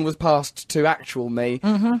baton was passed to actual me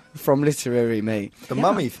from literary me. The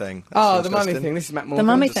mummy thing. Oh, the mummy thing. This is Matt Morgan.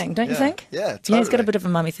 The mummy thing, don't you think? Yeah, totally. Yeah, he's got a bit of a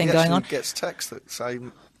mummy thing going on. He gets texts that say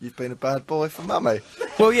you've been a bad boy for mummy.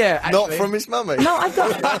 Well, yeah, actually. Not from his mummy. No,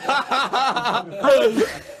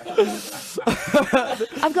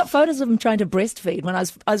 I've got photos of him trying to breastfeed when I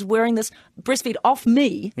was wearing this breastfeed off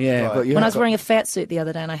me. Yeah, Right. but you When I have was wearing a fat suit the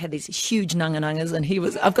other day and I had these huge nungas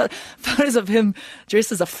and I've got photos of him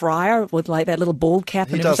dressed as a friar with like that little bald cap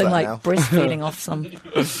He and does everything, like that now. breastfeeding off some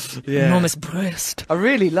enormous breast. I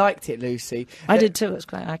really liked it, Lucy. I did too. It was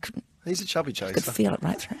great. I could He's a chubby chaser. feel it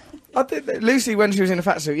right through. I think that Lucy, when she was in a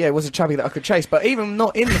fat suit, was a chubby that I could chase. But even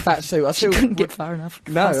not in the fat suit, I still Couldn't get far enough.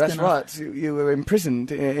 No, fast that's enough. right. You were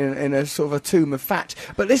imprisoned in a sort of a tomb of fat.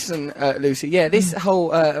 But listen, Lucy, this whole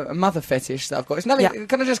mother fetish that I've got, it's nothing. Yeah.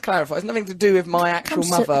 Can I just clarify? It's nothing to do with my actual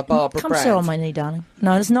mother, Barbara Come Brand. sit on my knee, darling.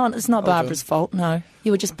 No, it's not. It's not Barbara's fault. No,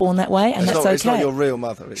 you were just born that way, and It's that's not, okay. it's not your real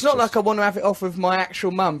mother. It's not like I want to have it off with my actual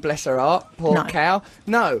mum, bless her heart, poor No. cow.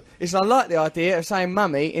 No, it's I like the idea of saying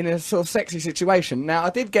mummy in a sort of sexy situation. Now, I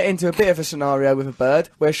did get into a bit of a scenario with a bird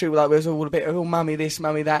where she was all a bit of, mummy this,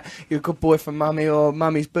 mummy that, you're a good boy for mummy, or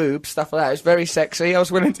mummy's boobs, stuff like that. It's very sexy. I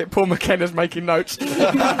was willing to. Paul McKenna's making notes.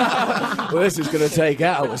 Well, this is going to take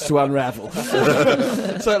hours to unravel.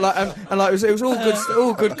 So it was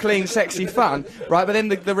all good, clean, sexy fun, right? But then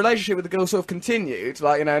the relationship with the girl sort of continued,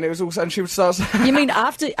 and it was also, and she would start. You mean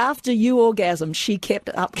after you orgasmed, she kept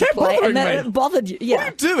up the Kept play, bothering and that me. bothered you? Yeah.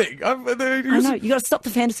 What are you doing? I know, you got to stop the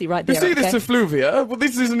fantasy right there. You see okay? this effluvia? Well,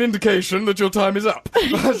 this is an indication that your time is up.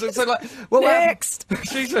 Well, Next.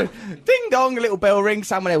 She said, ding dong, a little bell rings,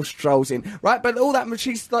 someone else strolls in, right? But all that,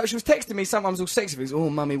 she was texting me sometimes all sexy things. Oh,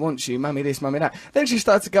 mummy wants you, mummy this, mummy that. Then she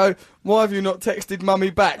started to go, why have you not texted mummy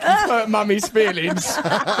back? You've hurt mummy's feelings.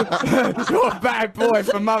 You're a bad boy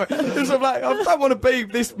for mummy. It's sort of like, I don't want to be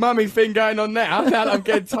this mummy thing going on now that I'm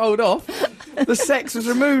getting told off. The sex was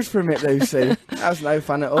removed from it, Lucy. That was no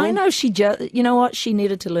fun at all. I know you know what? She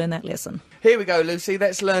needed to learn that lesson. Here we go, Lucy.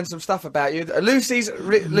 Let's learn some stuff about you. Lucy,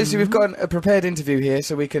 we've got a prepared interview here,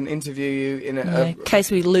 so we can interview you in In case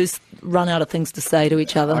we run out of things to say to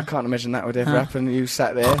each other. I can't imagine that would ever happen. You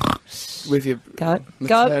sat there with your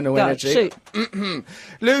maternal go, energy. shoot.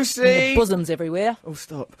 Lucy! Bosoms everywhere. Oh,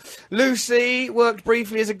 stop. Lucy worked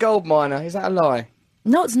briefly as a gold miner. Is that a lie?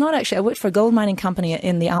 No, it's not actually. I worked for a gold mining company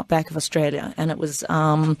in the outback of Australia, and it was,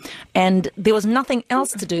 and there was nothing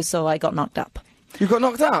else to do, so I got knocked up. You got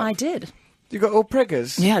knocked out? I did. You got all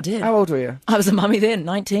preggers? Yeah, I did. How old were you? I was a mummy then,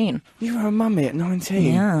 19. You were a mummy at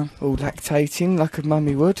 19? Yeah. All lactating like a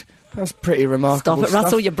mummy would. That's pretty remarkable. Stop it, stuff.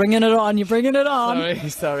 Russell. You're bringing it on.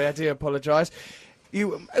 Sorry, I do apologise.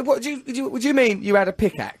 What do you mean you had a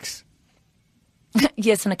pickaxe?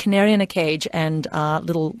 Yes, and a canary in a cage and a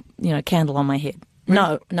little, candle on my head.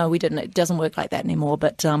 No, we didn't. It doesn't work like that anymore,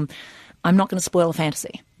 but I'm not going to spoil the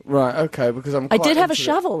fantasy. Right, okay, because I did have a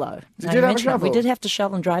shovel, though. Did you have a shovel? We did have to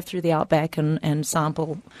shovel and drive through the outback and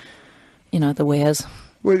sample, the wares.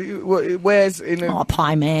 Wares in a... Oh,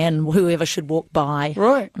 pie man, whoever should walk by.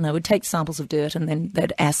 Right. And they would take samples of dirt and then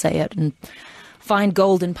they'd assay it and find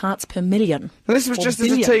gold in parts per million. And this was or just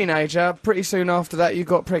billion. as a teenager. Pretty soon after that, you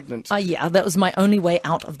got pregnant. Yeah, that was my only way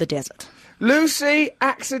out of the desert. Lucy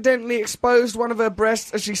accidentally exposed one of her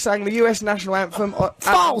breasts as she sang the US national anthem.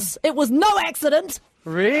 False! It was no accident!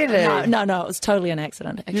 Really? No, it was totally an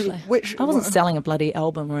accident, actually. I wasn't selling a bloody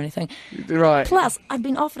album or anything. Right. Plus, I'd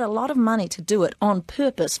been offered a lot of money to do it on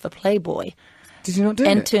purpose for Playboy. Did you not do it?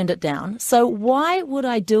 And turned it down. So why would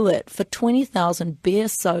I do it for 20,000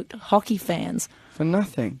 beer-soaked hockey fans? For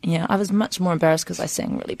nothing. Yeah, I was much more embarrassed because I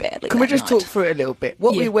sang really badly. Can we just night. talk through it a little bit?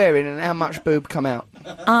 What were you wearing and how much boob come out?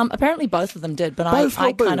 Apparently both of them did, but Both I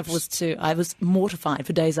were kind of boobs? was too. I was mortified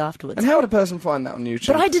for days afterwards. And how would a person find that on YouTube?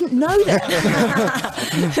 But I didn't know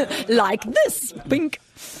that. Like this, bink.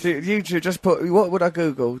 YouTube, just put, what would I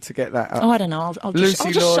Google to get that up? Oh, I don't know. I'll just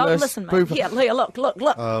Lucy show. Lawless, Listen, mate. boob. Yeah, Leah, look.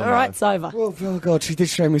 All right, it's over. Oh God, she did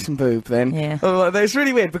show me some boob then. Yeah. Oh, it's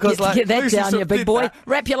really weird because Get that Lucy down, sort you of big did boy. that.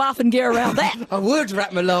 Wrap your laughing gear around that. I would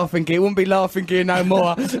wrap my laughing gear. It wouldn't be laughing gear no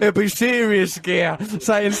more. It'd be serious gear,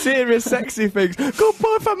 saying serious, sexy things. Good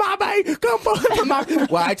boy for mummy. Good boy for mummy.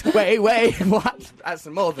 Wait. What? That's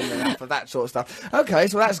more than enough for that sort of stuff. Okay,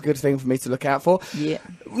 so that's a good thing for me to look out for. Yeah.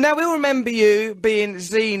 Now, we'll remember you being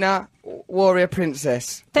Xena, warrior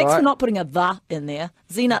princess. Thanks right? for not putting a "the" in there.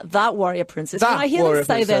 Xena, the warrior princess. The When I hear warrior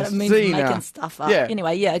them say that, princess. it means Xena. making stuff up. Yeah.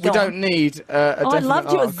 Anyway, yeah, We go don't on. need a Oh, I definite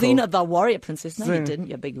loved you as article. Xena, the warrior princess. No, you Xena. didn't,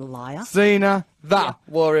 you big liar. Xena, the Yeah.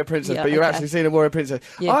 warrior princess, Yeah, but you're okay. actually Xena, warrior princess.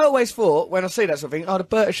 Yeah. I always thought, when I see that sort of thing, the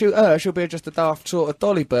bird shoot her, she'll be just a daft sort of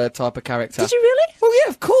Dolly Bird type of character. Did you really? Well, yeah,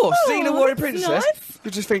 of course. Oh, Xena, warrior that's princess. nice.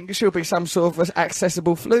 You just think she'll be some sort of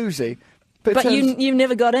accessible floozy. But it turns- you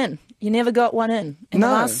never got in. You never got one in. In No.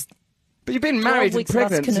 the last But you've been 12 married and weeks of us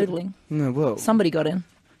pregnant. canoodling. No, well. Somebody got in.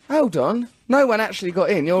 Hold on. No one actually got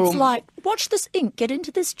in. You're It's all... like, watch this ink get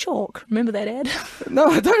into this chalk. Remember that ad? No,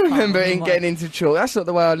 I don't remember Oh, it my. getting into chalk. That's not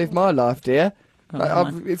the way I live my life, dear.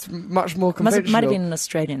 Like, my. it's much more Might conventional. have been an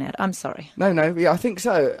Australian ad. I'm sorry. No, yeah, I think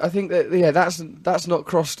so. I think that, yeah, that's not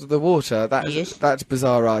crossed the water. Yes. That's a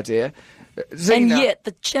bizarre idea. Xena, And yet,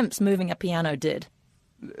 the chimps moving a piano did.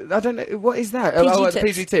 I don't know, what is that? PG the tips.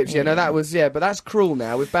 PG tips, yeah, no, that was, yeah, but that's cruel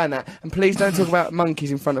now, we've banned that. And please don't talk about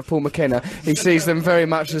monkeys in front of Paul McKenna. He sees them very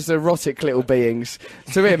much as erotic little beings.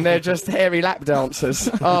 To him, they're just hairy lap dancers,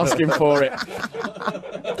 asking for it.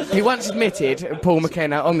 He once admitted, Paul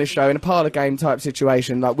McKenna, on this show, in a parlour game type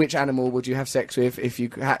situation, like, which animal would you have sex with if you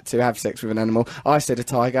had to have sex with an animal? I said a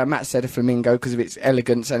tiger, Matt said a flamingo because of its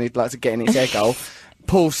elegance and he'd like to get in its egg hole.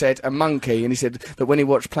 Paul said a monkey, and he said that when he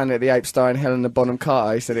watched Planet of the Apes starring Helena Bonham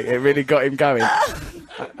Carter, he said it really got him going.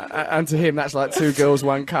 And to him, that's like 2 girls,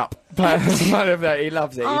 1 cup. He loves it. He's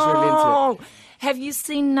really into Oh, have you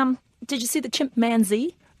seen? Did you see the chimpanzee?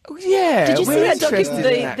 it. Oh, yeah, Did you see we're that interested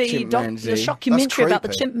in that the chimpanzee. documentary about the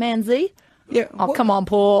creepy. chimpanzee? Yeah, Oh, what- come on,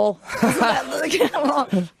 Paul. Come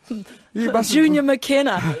on. You must- Junior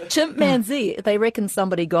McKenna. Chimpanzee. They reckon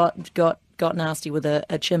somebody got nasty with a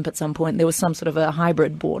chimp at some point. There was some sort of a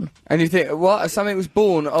hybrid born. And you think, what? Something was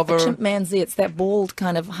born of a... Chimpanzee, it's that bald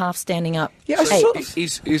kind of half standing up Yeah, I ape.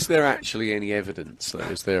 saw- Is there actually any evidence? Though?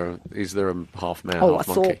 Is there a half man, Oh, I half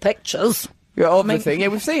saw monkey? pictures. Yeah, of the thing. Yeah,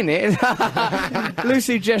 we've seen it.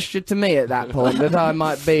 Lucy gestured to me at that point that I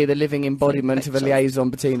might be the living embodiment of a liaison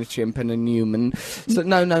between a chimp and a human. So,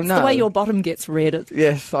 no. The way your bottom gets red.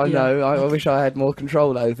 Yes, I Yeah. know. I wish I had more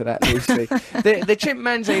control over that, Lucy. the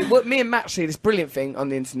chimpanzee. What me and Matt see this brilliant thing on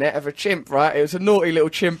the internet of a chimp. Right, it was a naughty little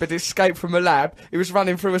chimp. It escaped from a lab. He was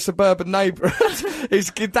running through a suburban neighbourhood.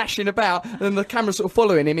 He's dashing about, and then the camera's sort of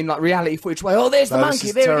following him in like reality footage way. Oh, there's the No, monkey. this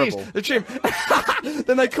is There it terrible. is. The chimp.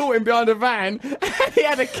 Then they caught him behind a van. He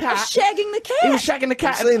had a cat. Shagging the cat. He was shagging the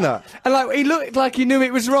cat. I've seen that. And like he looked like he knew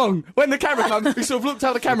it was wrong. When the camera came, he sort of looked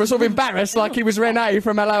out the camera, sort of embarrassed, like he was Renee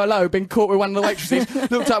from Hello Hello, being caught with one of the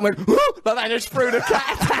waitresses. Looked up and went, "Whoa," like that, and just threw the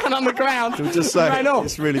cat down on the ground. We'll just and say ran off.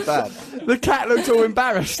 it's really bad. The cat looked all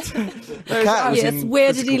embarrassed. cat was Yes, in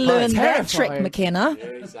where did he physical learn pain. that trick, Terrifying. McKenna?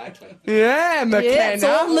 Yeah, McKenna. Yeah, it's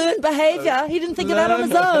all learned behaviour. He didn't think of that on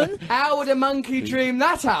his own. How would a monkey dream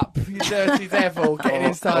that up? You dirty devil, getting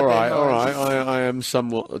inside. All right, their all minds. right. I am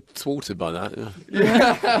somewhat thwarted by that.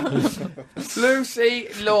 Yeah. Lucy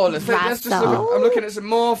Lawless. Let's just Russell. I'm looking at some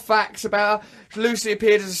more facts about her. Lucy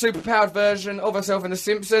appeared as a superpowered version of herself in The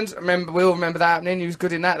Simpsons. We all remember that happening. You was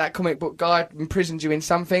good in that. That comic book guy imprisoned you in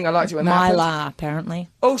something. I liked it when that happened. Mylar, apparently.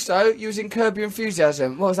 Also, you was in Curb Your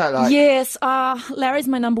Enthusiasm. What was that like? Yes, Larry's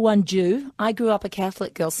my number one Jew. I grew up a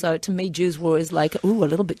Catholic girl, so to me Jews were always like, ooh, a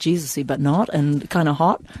little bit Jesus-y, but not, and kind of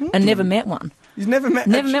hot, and never met one. You've never met...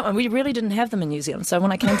 Never met one. We really didn't have them in New Zealand. So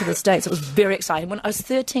when I came to the States, it was very exciting. When I was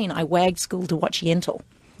 13, I wagged school to watch Yentl.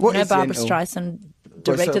 What is Barbara Yentl? Streisand What,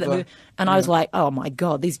 directed sort that of movie. And I was like, oh my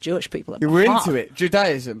God, these Jewish people are You were hot. into it.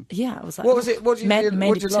 Judaism. Yeah, I was like, What was it? What did you Mandy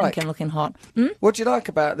like? Patinkin looking hot. What do you like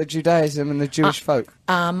about the Judaism and the Jewish folk?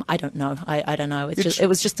 I don't know. I don't know. It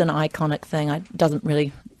was just an iconic thing. It doesn't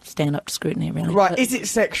really stand up to scrutiny, really. Right, But is it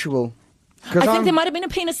sexual? I think there might have been a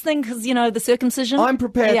penis thing because, the circumcision. I'm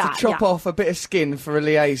prepared Yeah, to chop yeah. off a bit of skin for a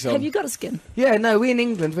liaison. Have you got a skin? Yeah, no, we in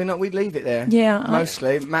England, we leave it there. Yeah,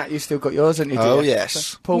 Mostly. Matt, you still got yours, haven't you? Oh, dear?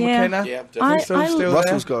 yes. Paul Yeah. McKenna? Yeah, He's still there?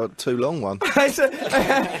 Russell's got a too long one.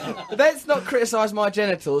 Let's not criticise my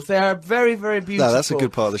genitals. They are very, very beautiful. No, that's a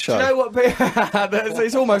good part of the show. Do you know what?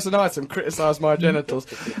 It's almost an item, criticise my genitals.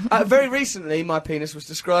 Very recently, my penis was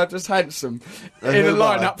described as handsome in a who am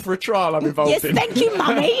I? lineup for a trial I'm involved Yes, in. thank you,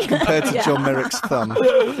 Mummy. Compared to John Merrick's thumb.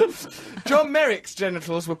 John Merrick's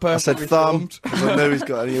genitals were I said perfectly thumb. formed. 'Cause I know he's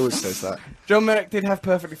got, and he always says that. John Merrick did have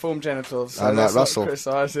perfectly formed genitals. So And let's not Russell.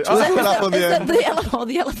 criticise it. Put that on the Is that end. the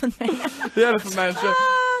elephant man? The Elephant Man.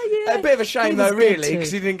 Yeah. A bit of a shame He though, was good really, too.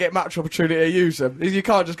 because he didn't get much opportunity to use them. You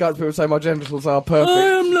can't just go up to people and say my genitals are perfect. I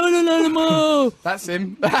am not an animal. That's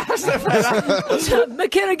him. That's the fella.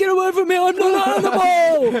 McKenna, get away from me. I'm not an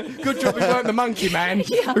animal. Good job we weren't the monkey man.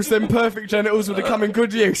 Whose them perfect genitals would have come in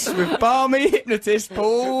good use with balmy hypnotist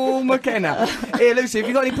Paul McKenna. Here, Lucy, have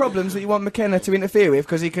you got any problems that you want McKenna to interfere with?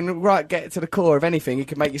 Because he can get to the core of anything. He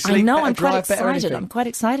can make you sleep I know, better, I'm quite drive better, excited. anything. I'm quite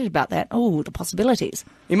excited about that. Oh, the possibilities.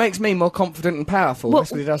 He makes me more confident and powerful. Well-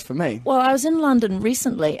 That's what he does for me. Well, I was in London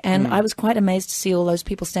recently, and I was quite amazed to see all those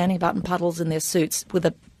people standing about in puddles in their suits with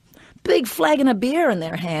a big flagon of beer in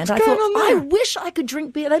their hand. I going thought, on there? I wish I could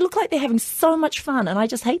drink beer. They look like they're having so much fun, and I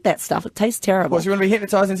just hate that stuff. It tastes terrible. What, so you want to be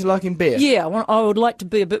hypnotised into liking beer? Yeah, I would like to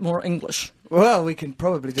be a bit more English. Well, we can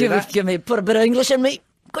probably do that. Put a bit of English in me.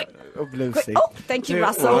 Quick. Oh, Lucy. Oh, thank you, Yeah,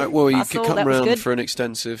 Russell. All right, well, you Russell, could come that was round good. for an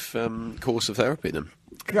extensive course of therapy then.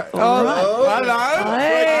 Hello.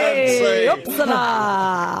 Hey,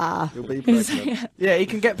 upsala. You'll be pregnant. Yeah, he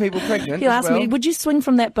can get people pregnant. He'll as ask well. me, would you swing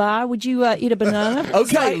from that bar? Would you eat a banana?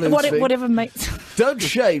 Okay, So, Lucy. whatever makes... Don't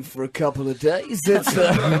shave for a couple of days. It's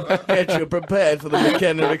get you prepared for the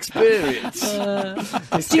McKenna experience.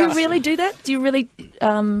 Do you really do that? Do you really,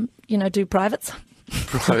 do privates?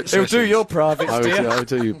 Private He'll do sessions. your private I would, dear. I would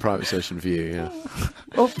do your private session for you, yeah.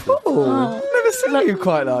 Oh, Paul. Never seen you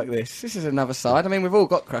quite like this. This is another side. I mean, we've all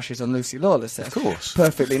got crushes on Lucy Lawless. That's Of course.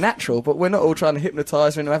 perfectly natural, but we're not all trying to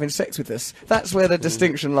hypnotise her into having sex with us. That's where the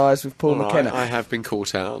distinction lies with Paul All right, McKenna. I have been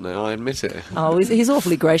caught out now, I admit it. Oh, he's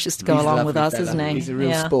awfully gracious to go He's a along with lovely us, fella. isn't he? He's a real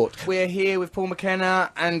Yeah. sport. We're here with Paul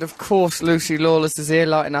McKenna, and of course Lucy Lawless is here,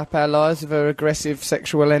 lighting up our lives with her aggressive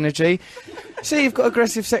sexual energy. See, you've got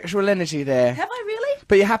aggressive sexual energy there. Have I really?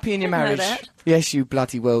 But you're happy in your Didn't know marriage. that. Yes, you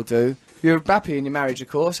bloody well do. You're happy in your marriage, of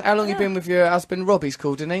course. How long you been with your husband, Rob, he's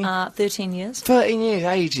called, isn't he? 13 years. 13 years,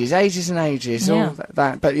 ages and ages. Yeah. All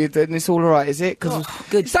that. But and it's all right, is it? Because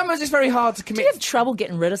good. sometimes it's very hard to Do commit. you have trouble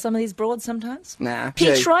getting rid of some of these broads sometimes? Nah. He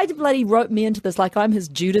Yeah. tried to bloody rope me into this like I'm his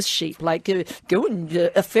Judas sheep. Like, go and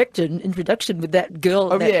affect an introduction with that girl,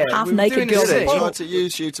 Oh, that yeah, we were half-naked doing girl. this thing. He tried to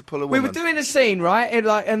use you to pull a We woman. were doing a scene, right?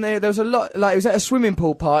 And there was a lot, like, it was at a swimming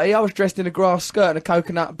pool party. I was dressed in a grass skirt and a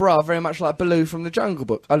coconut bra, very much like Baloo from the Jungle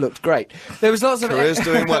Book. I looked great. There was lots of... Career's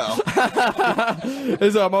doing well.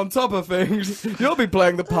 As I'm on top of things, you'll be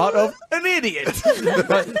playing the part of an idiot.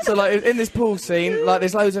 So, like, in this pool scene, like,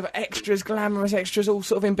 there's loads of extras, glamorous extras, all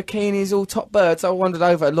sort of in bikinis, all top birds. I wandered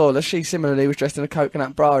over at Lawless. She similarly was dressed in a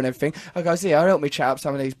coconut bra and everything. I goes, yeah, help me chat up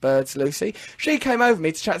some of these birds, Lucy. She came over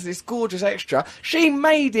me to chat to this gorgeous extra. She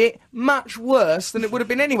made it much worse than it would have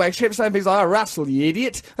been anyway. She kept saying things like, oh, Russell, you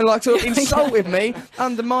idiot, and like sort of insulted me,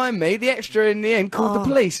 undermined me. The extra in the end called the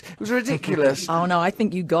police. It was ridiculous. Oh, no, I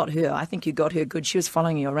think you got her. I think you got her good. She was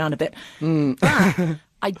following you around a bit. Mm. But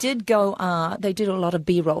I did go, they did a lot of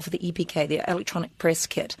B-roll for the EPK, the electronic press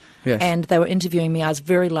kit. Yes. And they were interviewing me. I was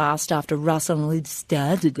very last after Russell had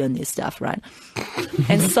started on this stuff, right?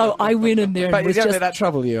 And so I went in there and But you was don't just... let that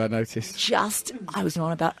trouble you, I noticed. I was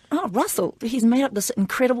on about, Russell, he's made up this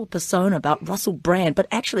incredible persona about Russell Brand, but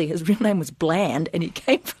actually his real name was Bland, and he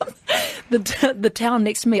came from the town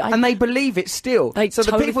next to me. And they believe it still. They So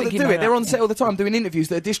the totally people that think do he it, made they're up, on set all the time doing interviews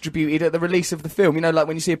that are distributed at the release of the film. You know, like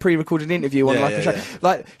when you see a pre-recorded interview on Yeah, like a show. yeah.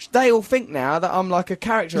 Like, they all think now that I'm like a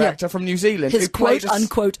character Yeah. actor from New Zealand. His who played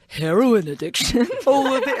quote-unquote heroin addiction.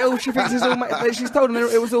 all she thinks is all she's told them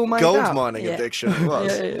it was all made Gold up. mining Yeah. addiction. It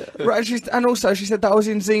was. Right, and also she said that I was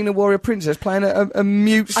in Xena Warrior Princess playing a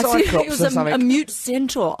mute I see cyclops he was or a something. mute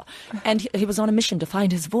centaur, and he was on a mission to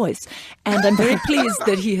find his voice. And I'm very pleased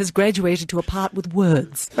that he has graduated to a part with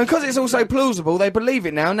words. And because it's also plausible, they believe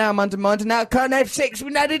it now. Now I'm undermined, and now I can't have sex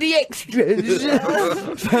with none of the extras.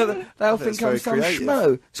 So they'll think I'm very some creative.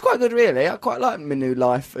 schmo. It's quite good, really. I quite like my new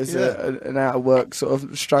life as an out-of-work sort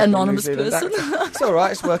of struggling Anonymous New Zealand person. actor. It's all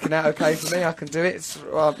right. It's working out okay for me. I can do it. It's,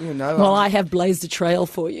 Well, I have blazed a trail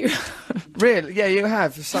for you. Really? Yeah, you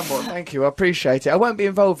have, somewhat. Thank you. I appreciate it. I won't be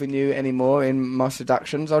involving you anymore in my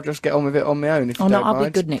seductions. I'll just get on with it on my own, if you Oh, no, don't I'll be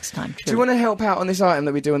mind. good next time. Do you want to help out on this item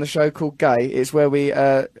that we do on the show called Gay? It's where we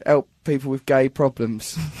help people with gay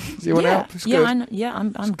problems. Do you want to help? It's good.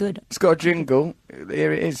 I'm good. It's got a jingle.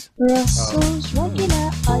 Here it is. Russell's regular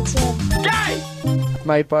item.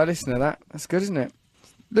 Made by a listener, that's good, isn't it?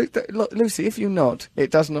 Look, Lucy, if you nod, it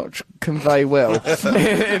does not convey well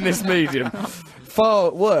in this medium.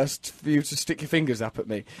 Far worse for you to stick your fingers up at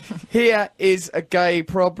me. Here is a gay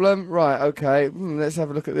problem. Right, okay, let's have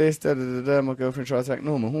a look at this. Da, da, da, da. My girlfriend tried to act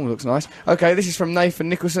normal. Oh, looks nice. Okay, this is from Nathan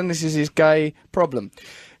Nicholson. This is his gay problem.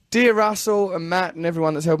 Dear Russell and Matt and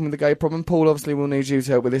everyone that's helping with the gay problem, Paul obviously will need you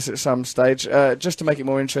to help with this at some stage. Just to make it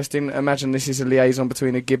more interesting, imagine this is a liaison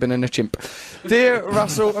between a gibbon and a chimp. Dear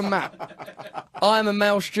Russell and Matt, I am a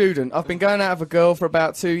male student. I've been going out with a girl for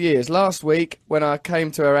about 2 years. Last week, when I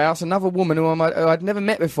came to her house, another woman who I'd never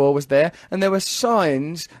met before was there, and there were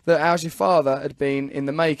signs that How's Your Father had been in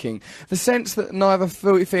the making. The sense that neither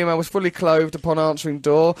female was fully clothed upon answering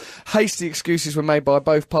door, hasty excuses were made by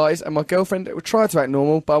both parties, and my girlfriend tried to act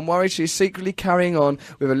normal, but I'm worried she's secretly carrying on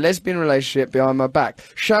with a lesbian relationship behind my back.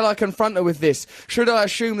 Shall I confront her with this? Should I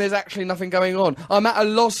assume there's actually nothing going on? I'm at a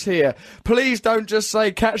loss here. Please don't just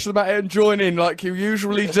say catch them at it and join in like you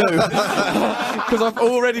usually do. Because I've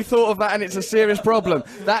already thought of that and it's a serious problem.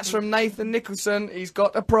 That's from Nathan Nicholson. He's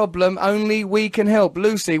got a problem. Only we can help.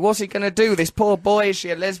 Lucy, what's he going to do? This poor boy, is she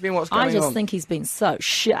a lesbian? What's going on? I just think he's been so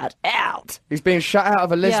shut out. He's been shut out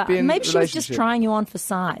of a lesbian maybe she was just relationship. trying you on for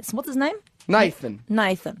size. What's his name? Nathan.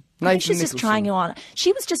 I think she's just trying you on.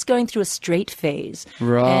 She was just going through a straight phase.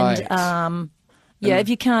 Right. And, if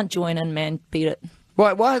you can't join in, man, beat it.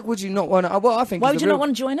 Why would you not want to? Well, I think. Why would you not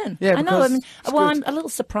want to join in? Yeah, I know. I mean, it's well, good. I'm a little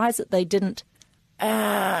surprised that they didn't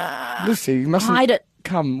Lucy, you mustn't hide it.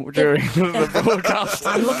 come during the broadcast.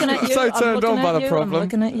 I'm looking at you. So I'm turned looking on by at the you, problem. I'm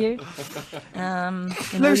looking at you.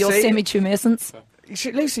 Your Lucy- semi-tumescence.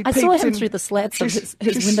 Lucy I peeped saw him in- through the slats of she's-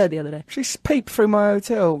 his she's- window the other day. She peeped through my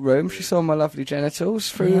hotel room. She saw my lovely genitals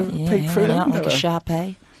peeped through the out window. like a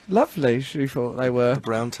Shar-Pei. Lovely, she thought they were.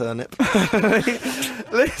 Brown turnip.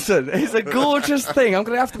 Listen, it's a gorgeous thing. I'm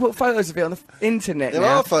going to have to put photos of it on the internet There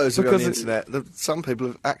now. are photos of it on the because internet. Some people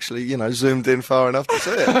have actually, zoomed in far enough to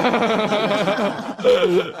see it.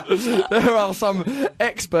 there are some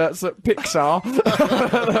experts at Pixar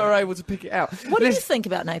that are able to pick it out. What do you think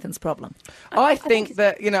about Nathan's problem? I think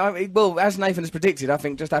that, well, as Nathan has predicted, I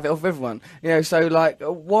think just have it off everyone. So, like,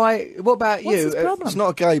 why? What about What's you? his problem? It's not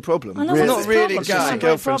a gay problem. I know, really. what's It's not really his gay. problem? It's just your It's not a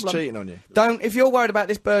girlfriend's problem. cheating on you. If you're worried about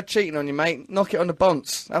this bird cheating on you, mate, knock it on the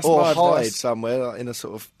bonce. That's Or my hide advice. somewhere, like in a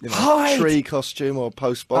sort of Hide? tree costume or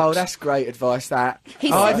post box. Oh, that's great advice, that.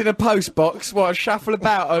 He's- Hide in a post box, shuffle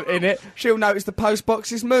about in it. She'll notice the post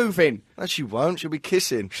box is moving. No, she won't. She'll be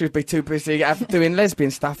kissing. She'd be too busy doing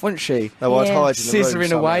lesbian stuff, wouldn't she? No, I'd Yeah. hide in the room Scissoring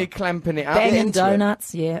somewhere. away, clamping it up. Banging Get into it.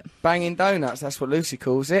 donuts, yeah. Banging donuts, that's what Lucy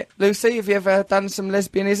calls it. Lucy, have you ever done some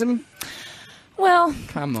lesbianism? Well,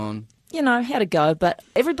 Come on. had a go, but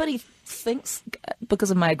everybody thinks,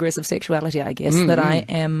 because of my aggressive sexuality, I guess, that I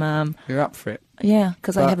am, You're up for it.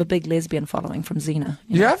 because I But- have a big lesbian following from Xena.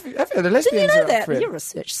 You have the Didn't lesbians you know are up that? for it. Your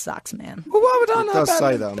research sucks, man. Well, why would I It know does about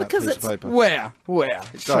say it? that on that Because piece of it's- paper. Where?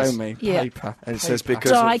 Show does. me. Yeah. Paper. And it says Paper.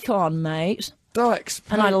 because of- Dicon, mate. Dykes.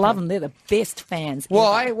 And I paper. love them. They're the best fans.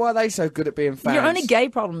 Why? ever. Why are they so good at being fans? Your only gay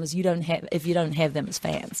problem is if you don't have them as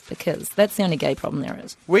fans, because that's the only gay problem there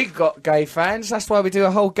is. We got gay fans. That's why we do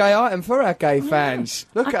a whole gay item for our gay fans.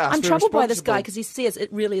 Look at us. I'm we're troubled by this responsible. guy because he says it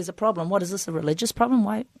really is a problem. What is this, a religious problem?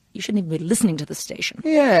 Why? You shouldn't even be listening to the station.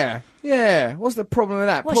 Yeah. What's the problem with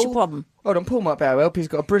that? What's Paul? your problem? Hold on, Paul might be able to help. He's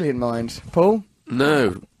got a brilliant mind. Paul?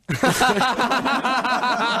 No.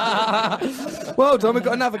 Well done, we've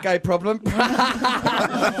got another gay problem.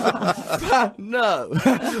 No.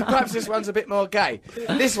 Perhaps this one's a bit more gay.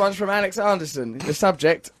 This one's from Alex Anderson. The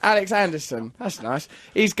subject, Alex Anderson. That's nice.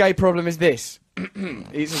 His gay problem is this.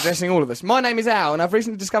 He's addressing all of us. My name is Al, and I've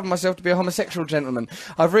recently discovered myself to be a homosexual gentleman.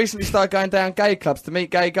 I've recently started going down gay clubs to meet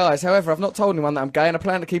gay guys. However, I've not told anyone that I'm gay, and I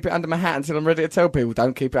plan to keep it under my hat until I'm ready to tell people.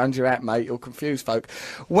 Don't keep it under your hat, mate. You'll confuse folk.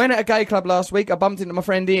 When at a gay club last week, I bumped into my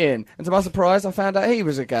friend Ian, and to my surprise, I found out he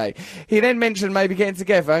was a gay. He then mentioned maybe getting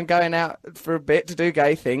together and going out for a bit to do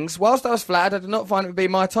gay things. Whilst I was flattered, I did not find it to be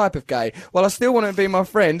my type of gay. While I still want him to be my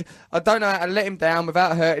friend, I don't know how to let him down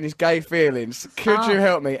without hurting his gay feelings. Could you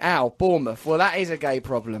help me? Al, Bournemouth. Well, that is a gay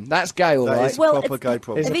problem. That's gay, all That right. is Well, a proper it's- gay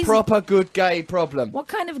problem. It's If a he's- proper good gay problem. What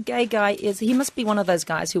kind of gay guy is he? Must be one of those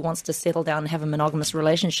guys who wants to settle down and have a monogamous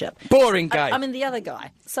relationship. Boring gay. I mean, the other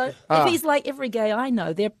guy. So Ah. if he's like every gay I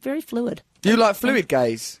know, they're very fluid. Do you like fluid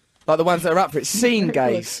gays? Like the ones that are up for it? Scene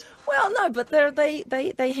gays? Well, no, but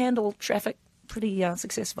they handle traffic pretty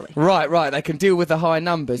successfully. Right. They can deal with the high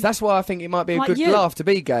numbers. That's why I think it might be a Like good you. laugh to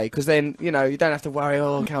be gay, because then, you don't have to worry,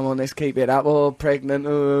 oh, come on, let's keep it up, oh, pregnant,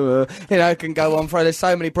 it can go on for, there's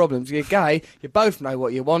so many problems. You're gay, you both know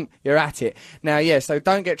what you want, you're at it. Now, so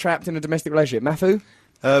don't get trapped in a domestic relationship. Matthew?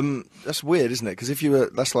 That's weird, isn't it? Because if you were,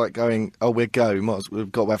 that's like going, oh, we're gay,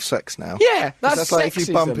 we've got to have sex now. Yeah, That's like if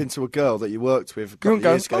you bump sexism. into a girl that you worked with a couple won't of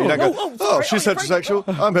go, years ago, you don't go, oh, oh, sorry, she's oh, heterosexual,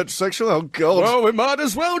 I'm heterosexual, oh, God. Well, we might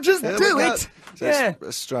as well just Yeah, do well, it.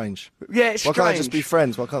 That's strange. Yeah, it's Why strange. can't they just be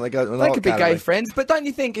friends? Why can't they go to an They art could be gallery? gay friends, but don't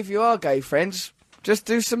you think if you are gay friends, just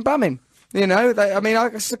do some bumming? I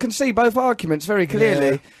can see both arguments very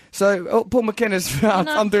clearly. So, Paul McKenna's,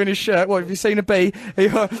 I'm doing his shirt. What, have you seen a bee? Are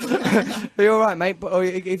you all right, mate? But,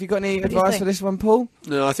 have you got any advice for this one, Paul?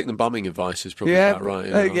 No, I think the bumming advice is probably about right.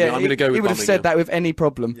 I'm going to go with he would have said that with any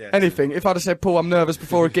problem. Yeah. Anything. If I'd have said, Paul, I'm nervous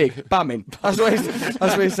before a gig, bumming. That's what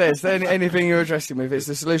he says. Anything you're addressing with, it's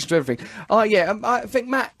the solution to everything. Oh, yeah, I think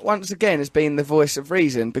Matt, once again, has been the voice of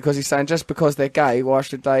reason, because he's saying just because they're gay, why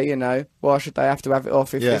should they have to have it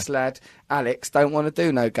off if this lad, Alex, don't want to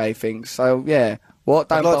do no gay things? So, yeah. What?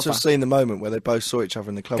 Don't I'd like bother. to have seen the moment where they both saw each other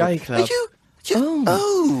in the club. Gay club. Are you?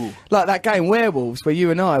 Oh. Like that game Werewolves, where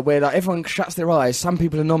you and I, where like everyone shuts their eyes. Some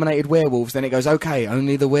people are nominated werewolves. Then it goes, okay,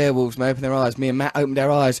 only the werewolves may open their eyes. Me and Matt opened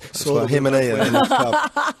our eyes. Saw him and Ian in the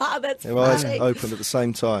club. That's Their eyes funny. opened at the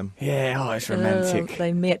same time. Yeah, it's romantic.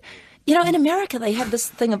 They met. You know, in America, they have this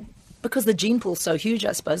thing of, because the gene pool's so huge,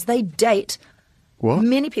 I suppose, they date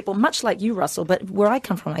many people, much like you, Russell, but where I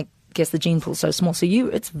come from, I guess the gene pool's so small. So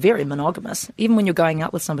it's very monogamous. Even when you're going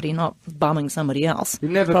out with somebody, you're not bumming somebody else. You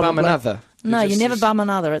never bum another. No, you never bum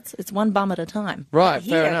another. It's one bum at a time. Right, But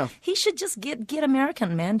fair here, enough. He should just get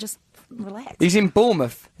American, man. Just relax. He's in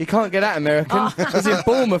Bournemouth. He can't get out American. He's in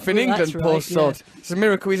Bournemouth in Well, England, that's poor right, sod. It's a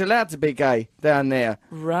miracle he's allowed to be gay down there.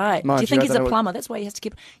 Right. Mind Do you think I he's don't a know what- plumber? That's why he has to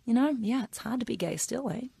keep... it's hard to be gay still,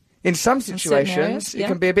 eh? In some certain situations, areas, it yeah.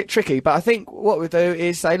 can be a bit tricky, but I think what we do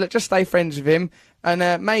is say, look, just stay friends with him,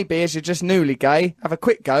 and maybe as you're just newly gay, have a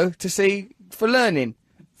quick go to see for learning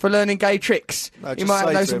gay tricks. No, He just might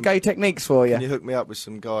say know to some him, gay techniques for you. Can you hook me up with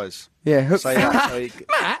some guys? Yeah, hook Say that. So he-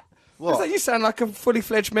 Matt. What? So you sound like a fully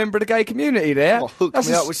fledged member of the gay community there. Oh, hook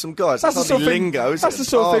me up with some guys. That's That's the hardly sort of lingo, thing, is that's it? the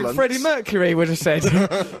sort of thing Parlance. Freddie Mercury would have said.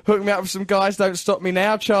 Hook me up with some guys, don't stop me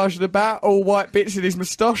now, charging about, all white bits in his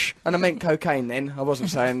moustache. And I meant cocaine then, I wasn't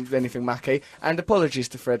saying anything mucky. And apologies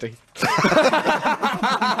to Freddie.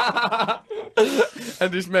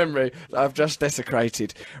 And his memory that I've just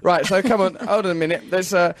desecrated. Right, so come on, hold on a minute. We've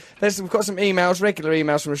got some emails, regular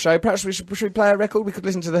emails from the show. Perhaps should we play a record? We could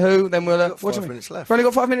listen to The Who, then we'll... We've got what do 5 you mean? minutes left. We've only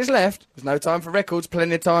got 5 minutes left. There's no time for records,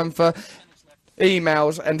 plenty of time for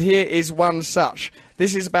emails, and here is one such.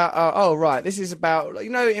 This is about, this is about, you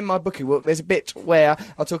know, in my bookie book, there's a bit where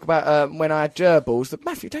I'll talk about when I had gerbils.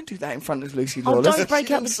 Matthew, don't do that in front of Lucy Oh, Lawless. don't break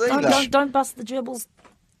up. see that. Don't bust the gerbils.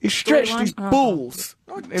 He stretched his Storyline? balls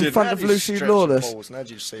in front of Lucy Lawless. How did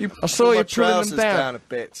you see that? I saw Pull you my pulling them trousers down. a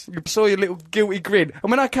bit. You saw your little guilty grin. And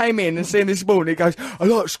when I came in and seen this morning, he goes, I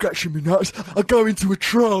like scratching my nuts. I go into a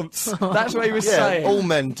trance. That's what he was Yeah, saying. all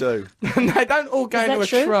men do. They don't all go Is into that a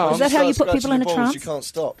true? trance. Is that how you Start put people in a scratching your balls, trance? You can't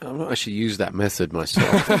stop. I've not actually used that method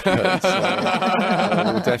myself. but,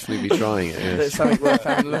 I will definitely be trying it. That's Yes. something worth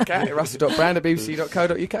having a look at.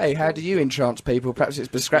 russell.brand@bbc.co.uk. How do you enchant people? Perhaps it's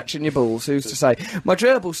by scratching your balls. Who's to say? My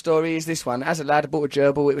gerbil story is this one. As a lad, I bought a gerbil.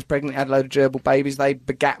 It was pregnant, had a load of gerbil babies. They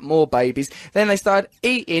begat more babies. Then they started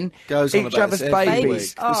eating Goes on each about other's this every babies. week.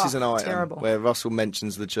 This Oh, is an item terrible. where Russell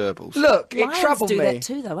mentions the gerbils. Look, it Lions troubled do me. that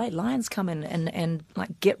too, though, eh? Lions come in and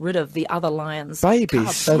like get rid of the other lions' Babies,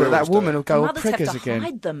 cubs. so that Squirrels do woman it. will go all Mothers have prickers to again.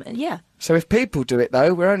 hide them. Yeah, So if people do it,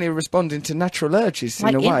 though, we're only responding to natural urges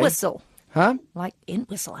like in a way. Entwistle. Huh? Like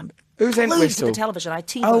Entwistle. I'm Who's glued to Entwistle? the television. I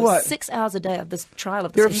TiVo Oh, right. 6 hours a day of this trial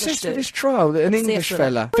of this You're English obsessed with dude. this trial, an Obsessed English with it.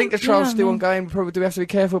 fella. I think the trial's Yeah, still man. ongoing. Probably do we have to be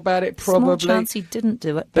careful about it? Small Probably. chance he didn't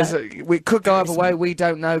do it. There's But we could go either way. We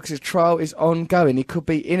don't know because his trial is ongoing. He could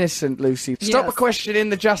be innocent, Lucy. Stop Yes. questioning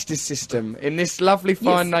the justice system in this lovely,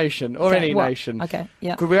 fine Yes. nation or Okay, any what? nation. Okay,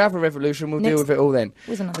 yeah. Could we have a revolution? We'll deal Next. with it all then.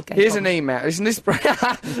 Here's another gay Here's problem. an email. Isn't this?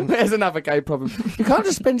 There's another gay problem. You can't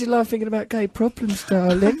just spend your life thinking about gay problems,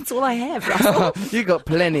 darling. That's all I have, Russell. You got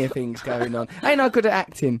plenty of things going on. Ain't I good at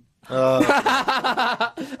acting?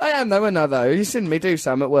 I am though, ain't I though? You've seen me do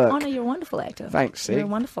some at work. Oh, no, you're a wonderful actor. Thanks, see? You're a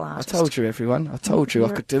wonderful I artist. told you, everyone. I told you I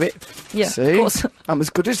could do it. Yeah, See? of course. I'm as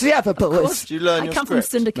good as the other boys. Do you learn I your come script? from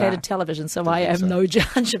syndicated Nah. television, so I am no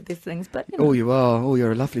judge of these things. But you know, Oh, you are. Oh,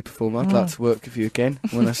 you're a lovely performer. I'd like to work with you again.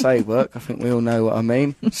 When I say work, I think we all know what I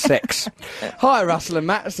mean. Sex. Hi, Russell and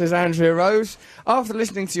Matt, says Andrea Rose. After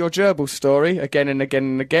listening to your gerbil story again and again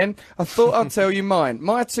and again, I thought I'd tell you mine.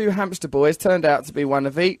 My 2 hamster boys turned out to be one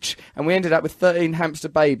of each, and we ended up with 13 hamster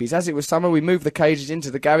babies. As it was summer, we moved the cages into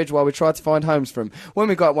the garage while we tried to find homes for them. When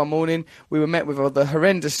we got up one morning, we were met with the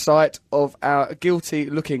horrendous sight of our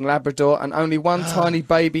guilty-looking Labrador and only one tiny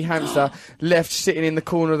baby hamster left sitting in the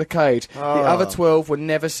corner of the cage. The other 12 were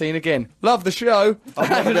never seen again. Love the show.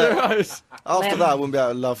 Andrea Rose. After that, I wouldn't be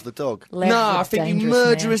able to love the dog. Labs No, are I think you dangerous,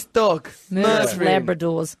 murderous dog. man. Murderous Murdering.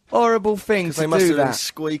 Labradors. Horrible thing They to must do have been that.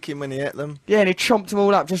 squeaking when he ate them. Yeah, and he chomped them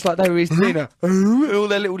all up just like they were his dinner. All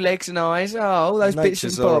their little legs and eyes. Oh, all those bits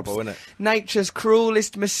Nature's and bobs. horrible, isn't it? Nature's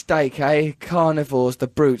cruelest mistake, eh? Carnivores, the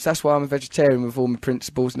brutes. That's why I'm a vegetarian with all my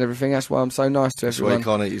principles and everything. That's why I'm so nice to That's why everyone. he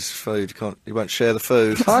can't eat his food. He won't share the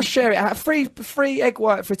food. I share it. Free egg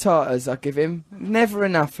white frittatas I give him. Never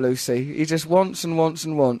enough, Lucy. He just wants and wants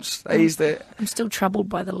and wants. He's the... I'm still troubled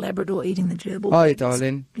by the Labrador eating the gerbil. Are you,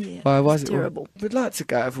 darling? Yeah, Why was it's it terrible. Would like to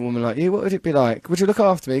go out with a woman like you. What would it be like? Would you look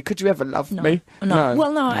after me? Could you ever love No. me? No.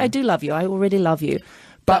 Well, no, I do love you. I already love you.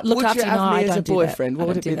 But look would after you have no, me I as don't a do boyfriend? that. What I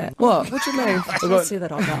would don't it be? do that. What? What do you mean? Let's say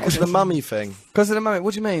that out loud. Because of the mummy thing. Because of the mummy.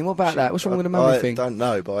 What do you mean? What about that? What's wrong with the mummy I thing? don't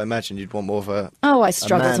know, but I imagine you'd want more of a... Oh, I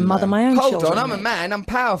struggle to man, mother man. my own Hold children. on, I'm a man. I'm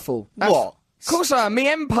powerful. What? Of course I am. Me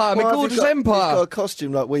empire. Me Why have you gorgeous got- empire. You've got a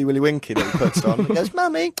costume like Wee Willie Winky that he puts on. He goes,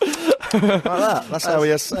 Mummy. Like that. That's how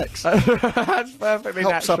he has sex. That's perfectly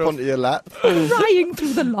Hops natural. up onto your lap. Crying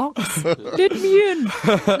through the locks. Let me in.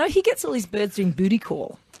 No, he gets all these birds doing booty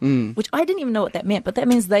call, which I didn't even know what that meant, but that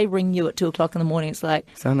means they ring you at 2 o'clock in the morning. It's like,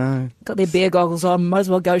 I know. got their bear goggles on, might as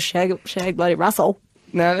well go shag bloody Russell.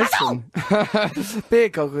 Now listen, beer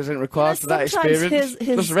goggles isn't required for that sometimes experience.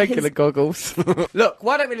 his- Just regular his- goggles. Look,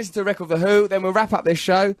 why don't we listen to a record of The Who, then we'll wrap up this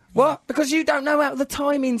show. What? Because you don't know how the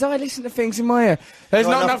timings. I listen to things in my ear. There's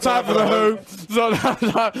not enough time for The Who. There's not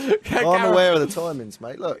enough time. I'm aware of the timings,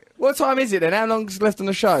 mate. Look, What time is it then? How long's left on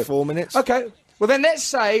the show? 4 minutes. Okay. Well, then let's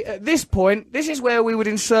say, at this point, this is where we would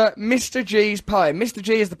insert Mr. G's poem. Mr.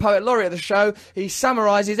 G is the poet laureate of the show. He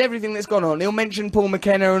summarises everything that's gone on. He'll mention Paul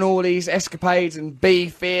McKenna and all these escapades and bee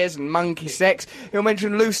fears and monkey sex. He'll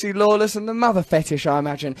mention Lucy Lawless and the mother fetish, I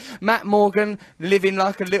imagine. Matt Morgan living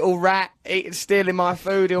like a little rat, stealing my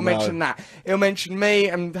food. He'll mention that. He'll mention me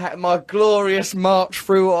and my glorious march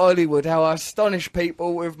through Hollywood, how I astonish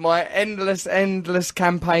people with my endless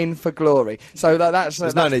campaign for glory. So that's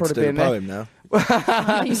There's no need to probably do a in there. poem now.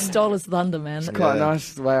 You stole his thunder, man. Quite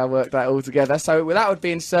nice the way I worked that all together. So that would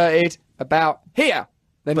be inserted about here.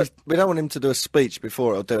 Then But we don't want him to do a speech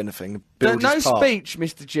before he'll do anything. Build no his part. speech,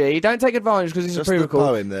 Mr. G. Don't take advantage because it's Just a the pre-record.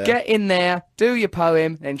 poem there. Get in there, do your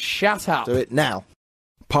poem, then shut up. Do it now.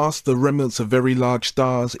 Past the remnants of very large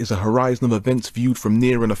stars is a horizon of events viewed from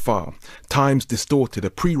near and afar. Times distorted, a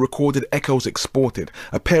pre-recorded echoes exported,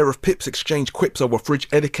 a pair of pips exchange quips over fridge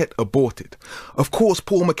etiquette aborted. Of course,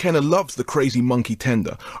 Paul McKenna loves the crazy monkey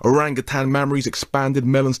tender. Orangutan memories expanded,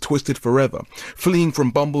 melons twisted forever. Fleeing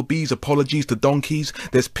from bumblebees, apologies to donkeys.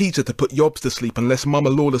 There's pizza to put yobs to sleep unless Mama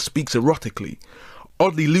Lola speaks erotically.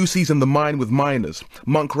 Oddly, Lucy's in the mine with miners.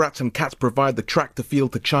 Monk rats and cats provide the track to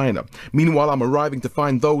field to China. Meanwhile, I'm arriving to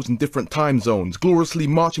find those in different time zones, gloriously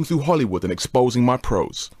marching through Hollywood and exposing my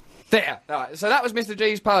prose. There. All right, so that was Mr.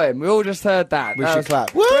 G's poem. We all just heard that. We That should was-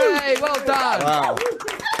 clap. Woo! Hey, well done. Wow.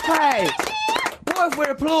 Hey, what if we're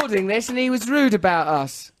applauding this and he was rude about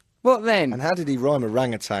us? What then? And how did he rhyme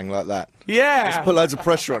orangutan like that? Yeah. Put loads of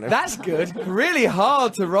pressure on him. That's good. Really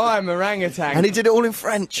hard to rhyme orangutan. And he did it all in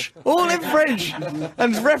French. All in French.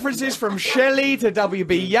 And references from Shelley to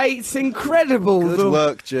W.B. Yeats. Incredible. Good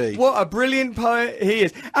work, G. What a brilliant poet he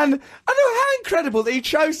is. And I know how incredible that he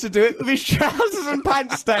chose to do it with his trousers and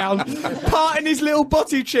pants down, parting his little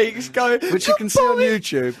botty cheeks, going... Which you can see on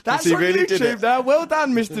YouTube. That's he on really YouTube did it. now. Well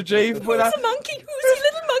done, Mr. G. Who's a monkey? Who's a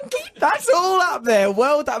little monkey? That's all up there.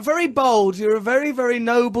 Well done. Very bold. You're a very, very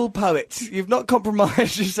noble poet. You've not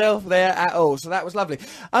compromised yourself there at all. So that was lovely.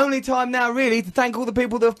 Only time now, really, to thank all the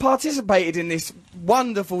people that have participated in this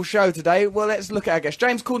wonderful show today. Well, let's look at our guest.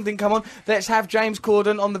 James Corden didn't come on. Let's have James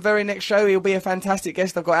Corden on the very next show. He'll be a fantastic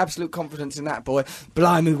guest. I've got absolute confidence in that boy.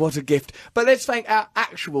 Blimey, what a gift. But let's thank our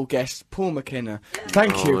actual guest, Paul McKenna.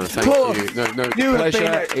 Thank you. Thank Paul, you. No, you have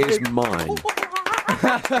pleasure been is mine.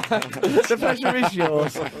 The pleasure is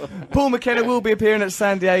yours. Paul McKenna will be appearing at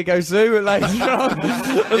San Diego Zoo later on.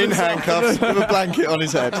 In handcuffs with a blanket on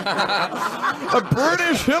his head. A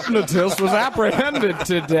British hypnotist was apprehended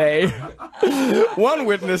today. One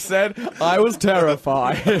witness said, I was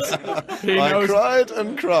terrified. He I cried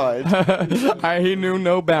and cried. He knew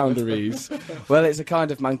no boundaries. Well, it's a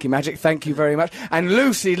kind of monkey magic. Thank you very much. And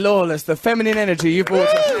Lucy Lawless, the feminine energy you brought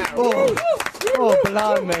to... Oh,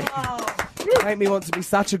 blimey. Make me want to be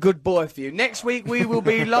such a good boy for you. Next week we will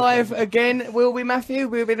be live again. Will we, Matthew?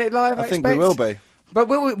 We'll be live, I think expect? we will be. But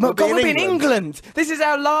we'll be in England. This is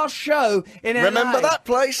our last show in LA. Remember that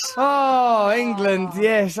place? Oh, England,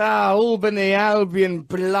 yes. Albany, Albion,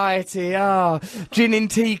 Blighty. Gin in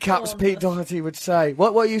teacups, Pete Doherty would say.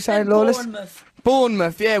 What are you saying, Lawless?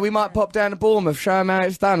 Bournemouth, yeah, we might pop down to Bournemouth, show them how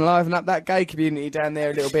it's done, liven up that gay community down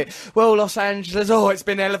there a little bit. Well, Los Angeles, it's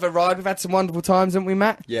been a hell of a ride. We've had some wonderful times, haven't we,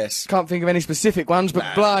 Matt? Yes. Can't think of any specific ones, but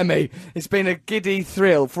blimey, it's been a giddy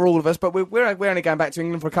thrill for all of us. But we're only going back to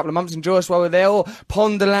England for a couple of months. Enjoy us while we're there. Or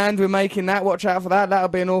Ponderland, we're making that. Watch out for that. That'll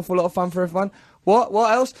be an awful lot of fun for everyone. What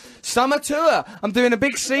else? Summer tour. I'm doing a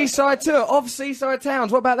big seaside tour of seaside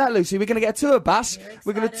towns. What about that, Lucy? We're going to get a tour bus.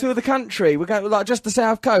 We're going to tour the country. We're going just the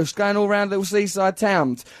south coast, going all around little seaside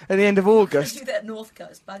towns at the end of August. Do that north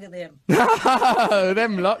coast, bugger them.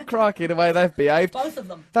 Them lot, crikey, the way they've behaved. Both of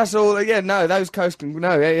them. That's all. Yeah, no, those coast can.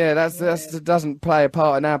 No, yeah, that doesn't play a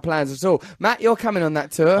part in our plans at all. Matt, you're coming on that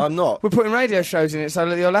tour. I'm not. We're putting radio shows in it, so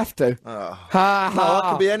that you'll have to. No, I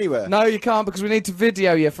can be anywhere. No, you can't, because we need to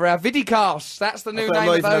video you for our vidcasts. That's the new name I'm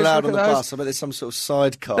not of those. even allowed on the those. bus. I bet there's some sort of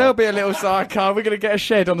sidecar. There'll be a little sidecar. We're going to get a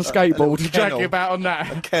shed on a skateboard to drag you about on that.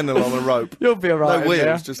 A kennel on a rope. You'll be alright. No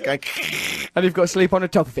wheels, just going. And you've got to sleep on the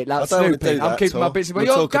top of it, like I don't want to Snoopy. do that. I'm keeping my bits. Well, We'll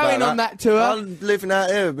you're talk about going on that tour. I'm living out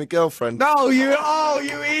here with my girlfriend. No, you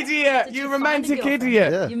idiot! You romantic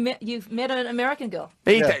idiot! Yeah. You've met an American girl.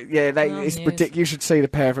 It's ridiculous. You should see the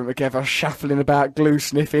pair of them together shuffling about, glue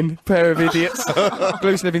sniffing. Pair of idiots.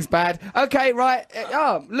 Glue sniffing's bad. Okay, right.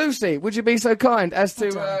 Lucy, would you be so kind as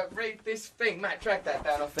to read this thing? Matt, drag that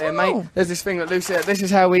down off there, mate. There's this thing that Lucy. This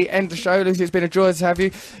is how we end the show. Lucy, it's been a joy to have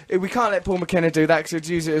you. We can't let Paul McKenna do that because he'd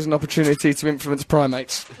use it as an opportunity to influence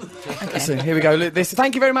primates. Okay. So here we go.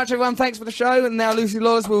 Thank you very much, everyone. Thanks for the show. And now Lucy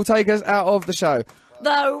Lawless will take us out of the show.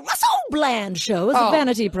 The Russell Bland Show is a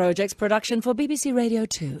Vanity Projects production for BBC Radio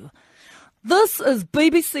 2. This is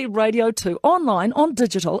BBC Radio 2 online, on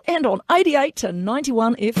digital, and on 88 to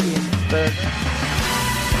 91 FM.